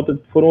hora para outra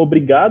foram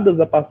obrigadas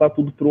a passar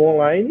tudo para o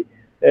online,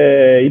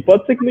 e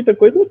pode ser que muita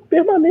coisa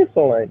permaneça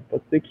online,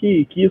 pode ser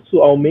que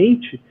isso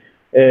aumente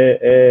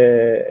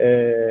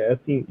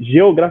assim,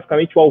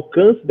 geograficamente o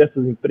alcance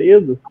dessas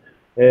empresas,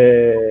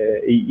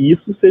 e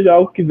isso seja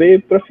algo que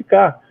veio para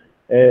ficar.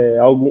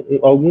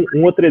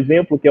 Um outro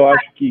exemplo que eu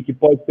acho que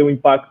pode ter um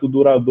impacto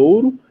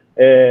duradouro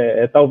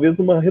talvez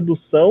uma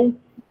redução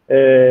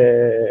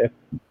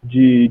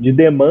de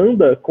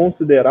demanda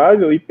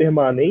considerável e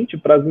permanente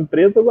para as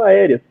empresas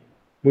aéreas.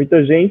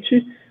 Muita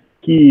gente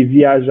que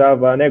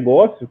viajava a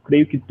negócio,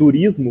 creio que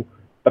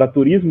para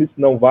turismo isso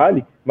não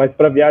vale, mas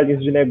para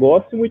viagens de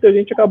negócio, muita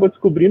gente acabou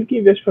descobrindo que,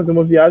 em vez de fazer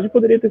uma viagem,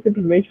 poderia ter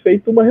simplesmente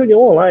feito uma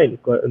reunião online.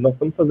 Nós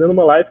estamos fazendo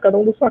uma live, cada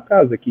um da sua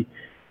casa aqui.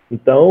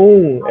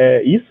 Então,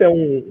 isso é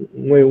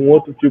um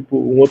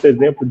outro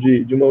exemplo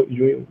de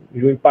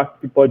um impacto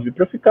que pode vir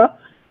para ficar.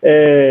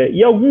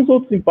 E alguns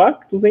outros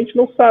impactos a gente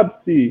não sabe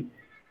se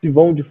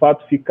vão de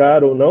fato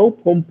ficar ou não,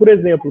 como, por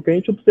exemplo, o que a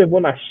gente observou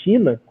na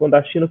China, quando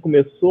a China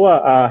começou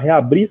a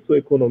reabrir sua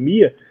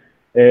economia,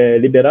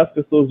 liberar as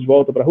pessoas de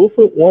volta para a rua,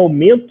 foi um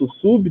aumento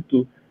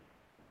súbito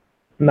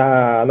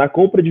na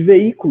compra de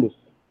veículos.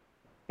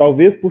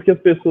 Talvez porque as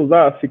pessoas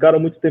ficaram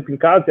muito tempo em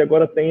casa e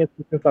agora têm essa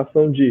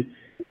sensação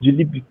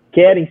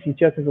querem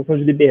sentir a sensação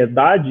de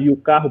liberdade, e o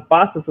carro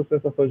passa essa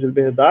sensação de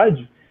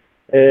liberdade.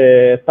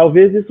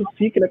 Talvez isso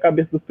fique na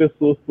cabeça das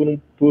pessoas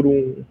por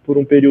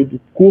um período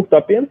curto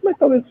apenas, mas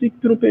talvez fique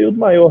por um período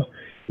maior.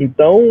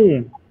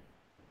 Então,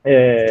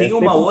 tem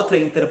uma outra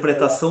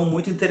interpretação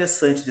muito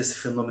interessante desse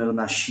fenômeno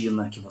na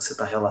China que você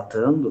está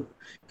relatando,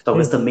 que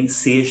talvez também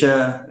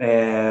seja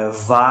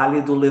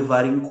válido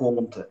levar em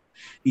conta.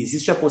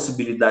 Existe a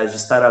possibilidade de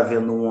estar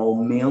havendo um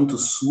aumento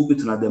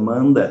súbito na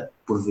demanda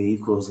por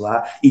veículos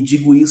lá, e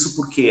digo isso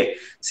porque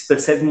se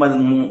percebe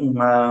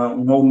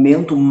um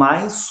aumento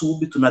mais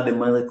súbito na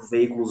demanda por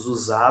veículos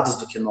usados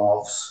do que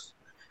novos.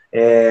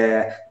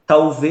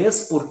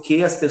 Talvez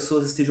porque as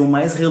pessoas estejam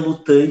mais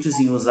relutantes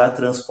em usar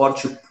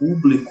transporte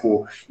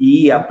público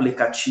e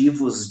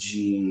aplicativos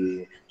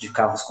de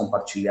carros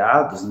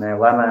compartilhados, né?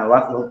 Lá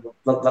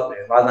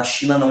na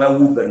China não é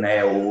o Uber, né?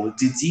 É o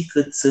Didi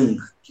Zhang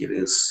que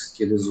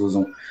eles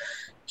usam,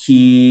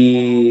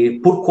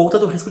 que por conta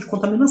do risco de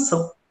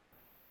contaminação.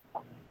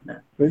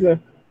 Né? Pois é.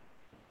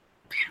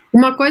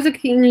 Uma coisa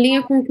que, em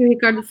linha com o que o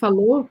Ricardo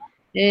falou,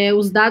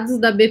 os dados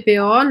da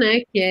BPO,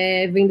 né, que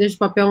é venda de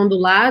papel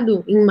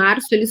ondulado, em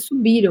março eles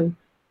subiram.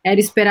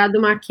 Era esperado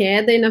uma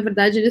queda e, na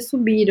verdade, eles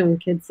subiram.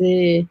 Quer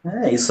dizer...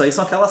 isso aí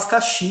são aquelas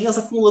caixinhas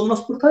acumulando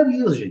nas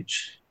portarias,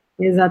 gente.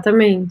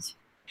 Exatamente.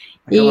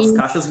 Aquelas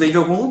caixas vêm de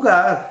algum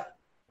lugar.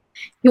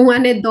 E um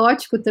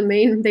anedótico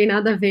também, não tem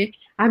nada a ver.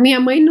 A minha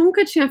mãe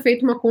nunca tinha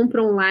feito uma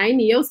compra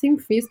online, e eu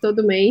sempre fiz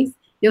todo mês.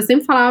 E eu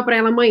sempre falava para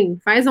ela, mãe,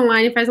 faz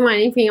online.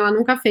 Enfim, ela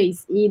nunca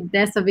fez. E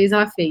dessa vez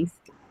ela fez.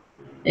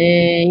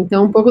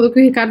 Então, um pouco do que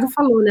o Ricardo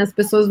falou, né? As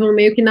pessoas vão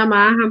meio que na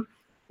marra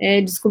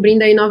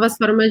descobrindo aí novas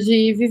formas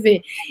de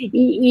viver.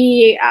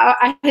 E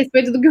a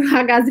respeito do que o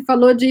Ragazzi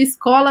falou de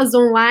escolas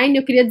online,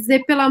 eu queria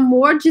dizer, pelo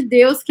amor de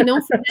Deus, que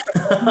não fizeram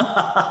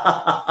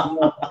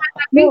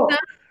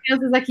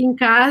crianças aqui em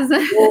casa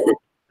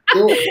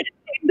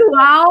tendo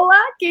aula,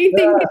 quem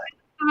tem criança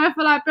vai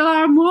falar, pelo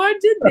amor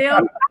de Deus, de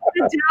aula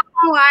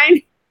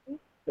online.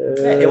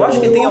 Eu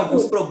acho que tem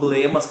alguns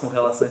problemas com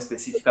relação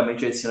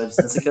especificamente ao ensino à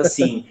distância, que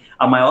assim,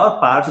 a maior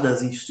parte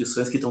das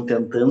instituições que estão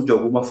tentando de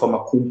alguma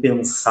forma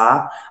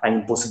compensar a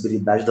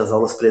impossibilidade das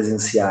aulas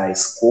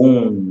presenciais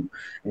com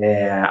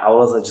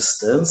aulas à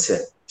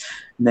distância,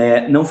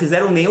 né, não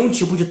fizeram nenhum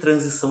tipo de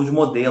transição de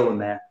modelo,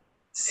 né?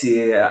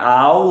 Se a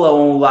aula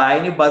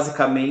online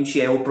basicamente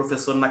é o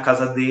professor na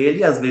casa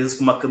dele, às vezes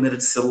com uma câmera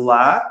de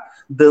celular,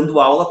 dando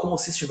aula como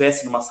se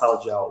estivesse numa sala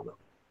de aula.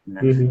 Né?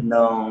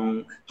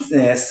 Não,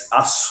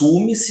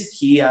 assume-se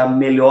que a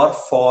melhor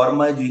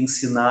forma de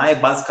ensinar é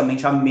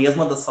basicamente a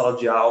mesma da sala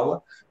de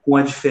aula, com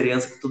a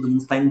diferença que todo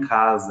mundo está em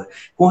casa.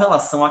 Com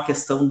relação à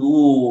questão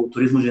do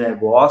turismo de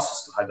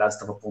negócios, que o Ragazzi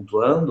estava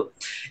pontuando,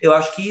 eu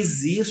acho que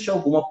existe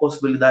alguma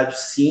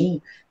possibilidade,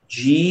 sim,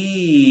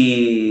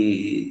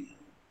 de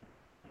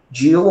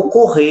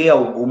ocorrer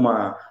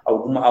alguma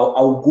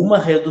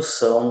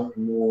redução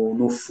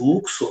no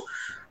fluxo,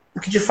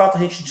 porque de fato a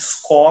gente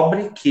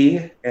descobre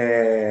que,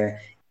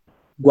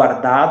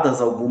 guardadas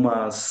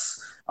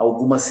algumas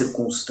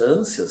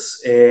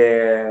circunstâncias,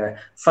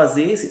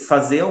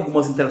 fazer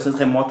algumas interações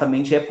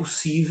remotamente é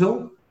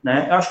possível,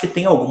 né? Eu acho que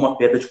tem alguma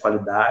perda de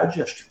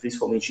qualidade, acho que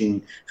principalmente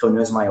em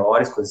reuniões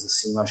maiores, coisas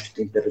assim, eu acho que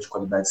tem perda de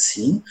qualidade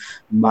sim,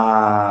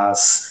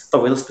 mas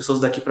talvez as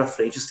pessoas daqui para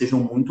frente estejam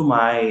muito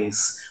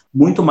mais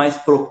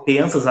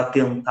propensas a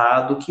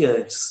tentar do que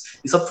antes.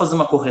 E só para fazer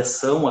uma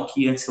correção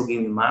aqui, antes que alguém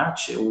me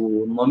mate,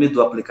 o nome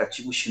do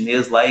aplicativo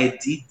chinês lá é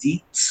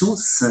Didi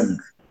Tsusang.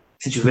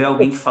 Se tiver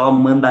alguém que fala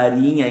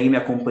mandarim aí me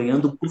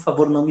acompanhando, por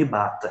favor, não me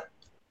bata.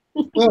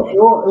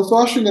 Eu só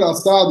acho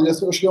engraçado, e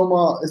acho que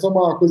essa é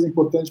uma coisa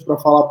importante para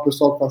falar para o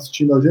pessoal que está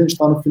assistindo a gente,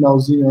 está no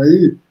finalzinho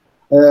aí.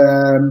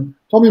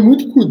 Tome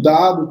muito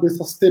cuidado com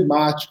essas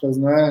temáticas,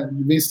 né,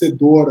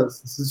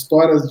 vencedoras, essas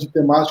histórias de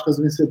temáticas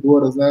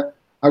vencedoras, né?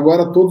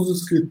 Agora todos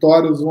os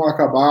escritórios vão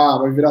acabar,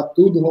 vai virar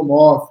tudo home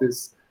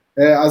office.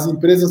 As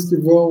empresas que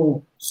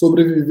vão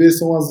sobreviver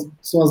são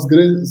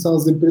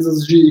as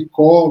empresas de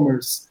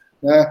e-commerce,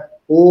 né?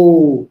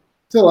 Ou,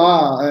 sei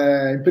lá,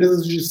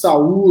 empresas de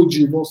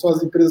saúde são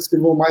as empresas que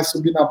vão mais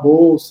subir na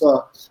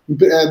bolsa,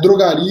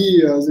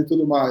 drogarias e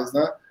tudo mais,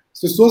 né? As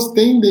pessoas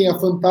tendem a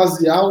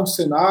fantasiar um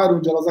cenário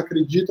onde elas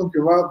acreditam que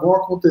vão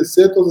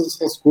acontecer todas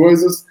essas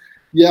coisas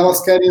e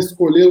elas querem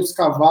escolher os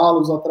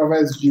cavalos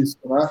através disso,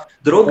 né?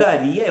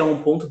 Drogaria é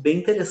um ponto bem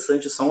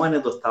interessante, só um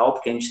anedotal,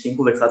 porque a gente tem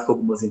conversado com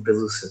algumas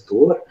empresas do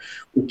setor.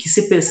 O que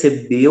se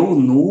percebeu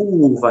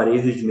no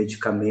varejo de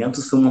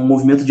medicamentos foi um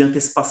movimento de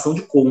antecipação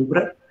de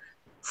compra,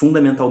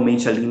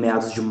 fundamentalmente ali em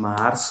meados de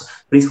março,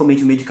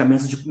 principalmente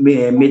medicamentos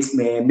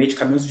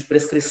de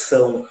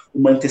prescrição,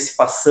 uma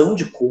antecipação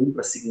de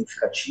compra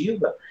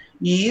significativa,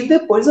 e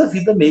depois a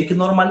vida meio que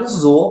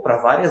normalizou para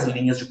várias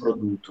linhas de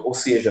produto. Ou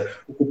seja,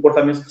 o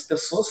comportamento das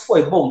pessoas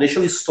foi, bom, deixa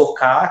eu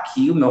estocar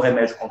aqui o meu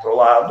remédio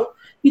controlado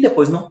e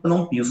depois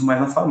não piso mais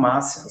na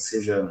farmácia. Ou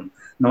seja,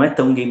 não é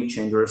tão game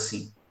changer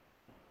assim.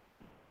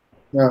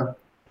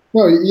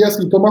 Não, e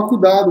assim, tomar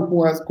cuidado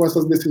com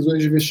essas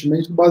decisões de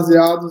investimento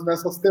baseadas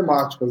nessas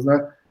temáticas,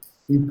 né?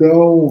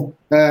 Então,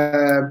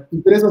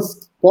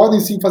 empresas podem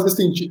sim fazer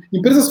sentido.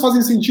 Empresas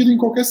fazem sentido em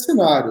qualquer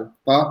cenário,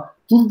 tá?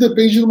 Tudo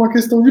depende de uma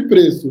questão de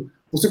preço.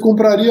 Você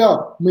compraria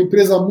uma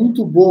empresa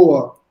muito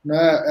boa,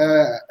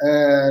 né,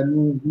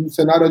 num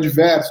cenário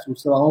adverso,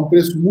 sei lá, a um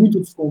preço muito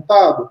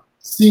descontado?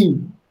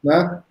 Sim,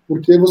 né?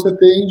 Porque você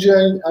tende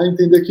a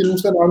entender que num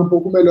cenário um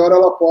pouco melhor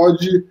ela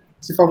pode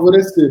se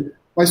favorecer.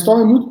 Mas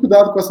tome muito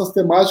cuidado com essas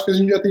temáticas, a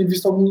gente já tem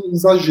visto alguns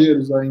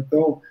exageros, né?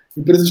 Então,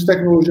 empresas de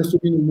tecnologia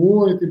subindo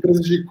muito,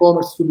 empresas de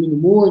e-commerce subindo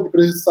muito,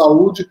 empresas de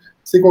saúde,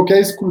 sem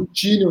qualquer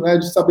escrutínio, né,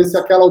 de saber se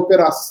aquela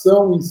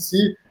operação em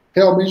si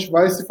realmente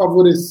vai se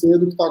favorecer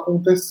do que está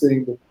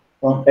acontecendo.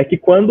 Tá? É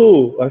que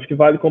acho que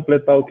vale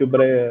completar o que o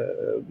Breia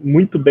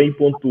muito bem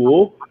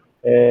pontuou,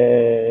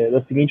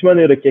 da seguinte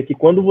maneira, que é que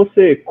quando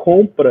você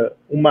compra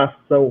uma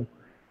ação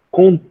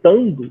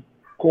contando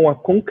com a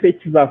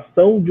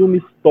concretização de uma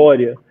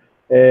história,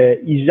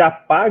 e já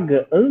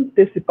paga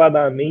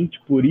antecipadamente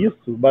por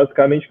isso,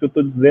 basicamente o que eu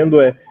estou dizendo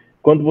é,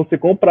 quando você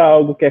compra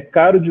algo que é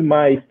caro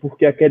demais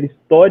porque aquela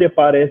história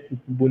parece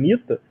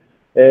bonita,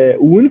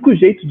 o único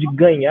jeito de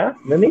ganhar,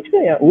 não é nem de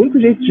ganhar, o único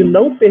jeito de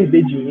não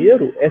perder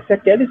dinheiro é se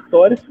aquela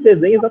história se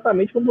desenha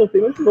exatamente como você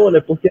imaginou,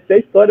 né? Porque se a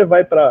história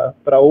vai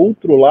para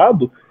outro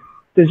lado,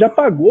 você já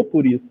pagou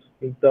por isso.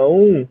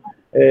 Então,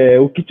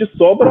 o que te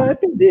sobra é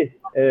perder.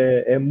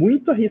 É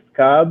muito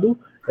arriscado,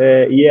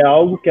 e é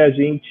algo que a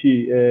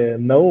gente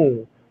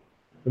não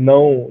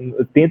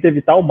tenta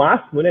evitar ao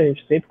máximo, né? A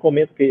gente sempre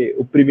comenta que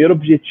o primeiro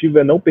objetivo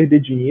é não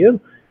perder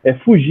dinheiro, é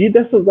fugir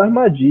dessas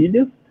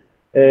armadilhas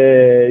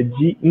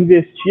de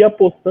investir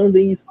apostando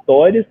em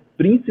histórias,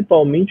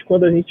 principalmente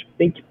quando a gente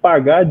tem que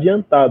pagar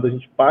adiantado. A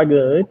gente paga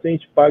antes, a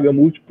gente paga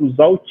múltiplos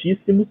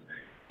altíssimos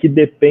que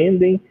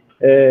dependem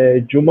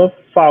de uma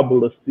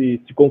fábula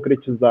se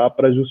concretizar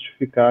para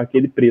justificar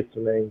aquele preço,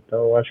 né?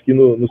 Então, acho que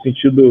no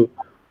sentido,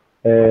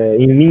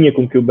 em linha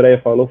com o que o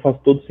Breia falou, faz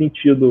todo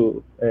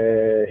sentido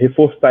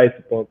reforçar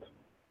esse ponto.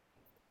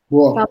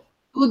 Boa. Fala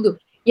tudo.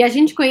 E a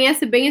gente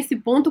conhece bem esse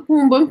ponto com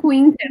o Banco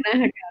Inter,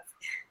 né,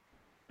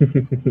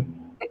 Ragazzi?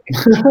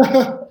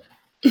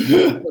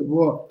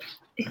 Boa.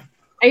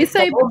 É isso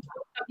aí. Se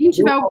alguém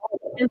tiver algum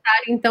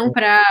comentário, então,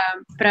 para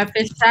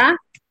fechar,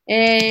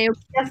 eu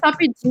queria só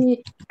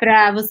pedir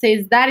para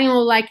vocês darem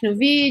um like no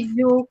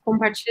vídeo,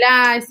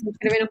 compartilhar, se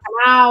inscrever no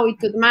canal e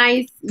tudo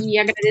mais, e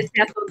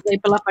agradecer a todos aí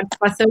pela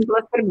participação e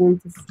pelas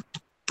perguntas.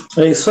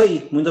 É isso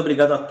aí. Muito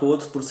obrigado a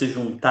todos por se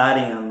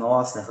juntarem a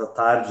nós nessa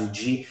tarde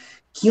de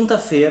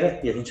quinta-feira,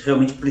 e a gente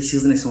realmente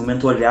precisa nesse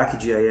momento olhar que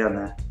dia é,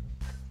 né?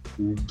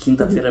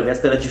 Quinta-feira,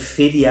 véspera de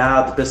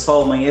feriado.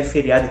 Pessoal, amanhã é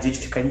feriado, é dia de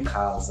ficar em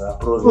casa.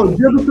 Aproveita. O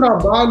dia do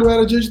trabalho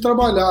era dia de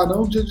trabalhar,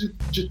 não dia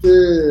de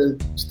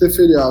ter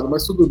feriado,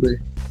 mas tudo bem.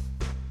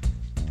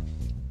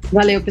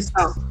 Valeu,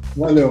 pessoal.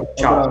 Valeu.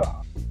 Tchau.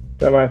 Abraço.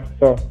 Até mais,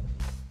 pessoal.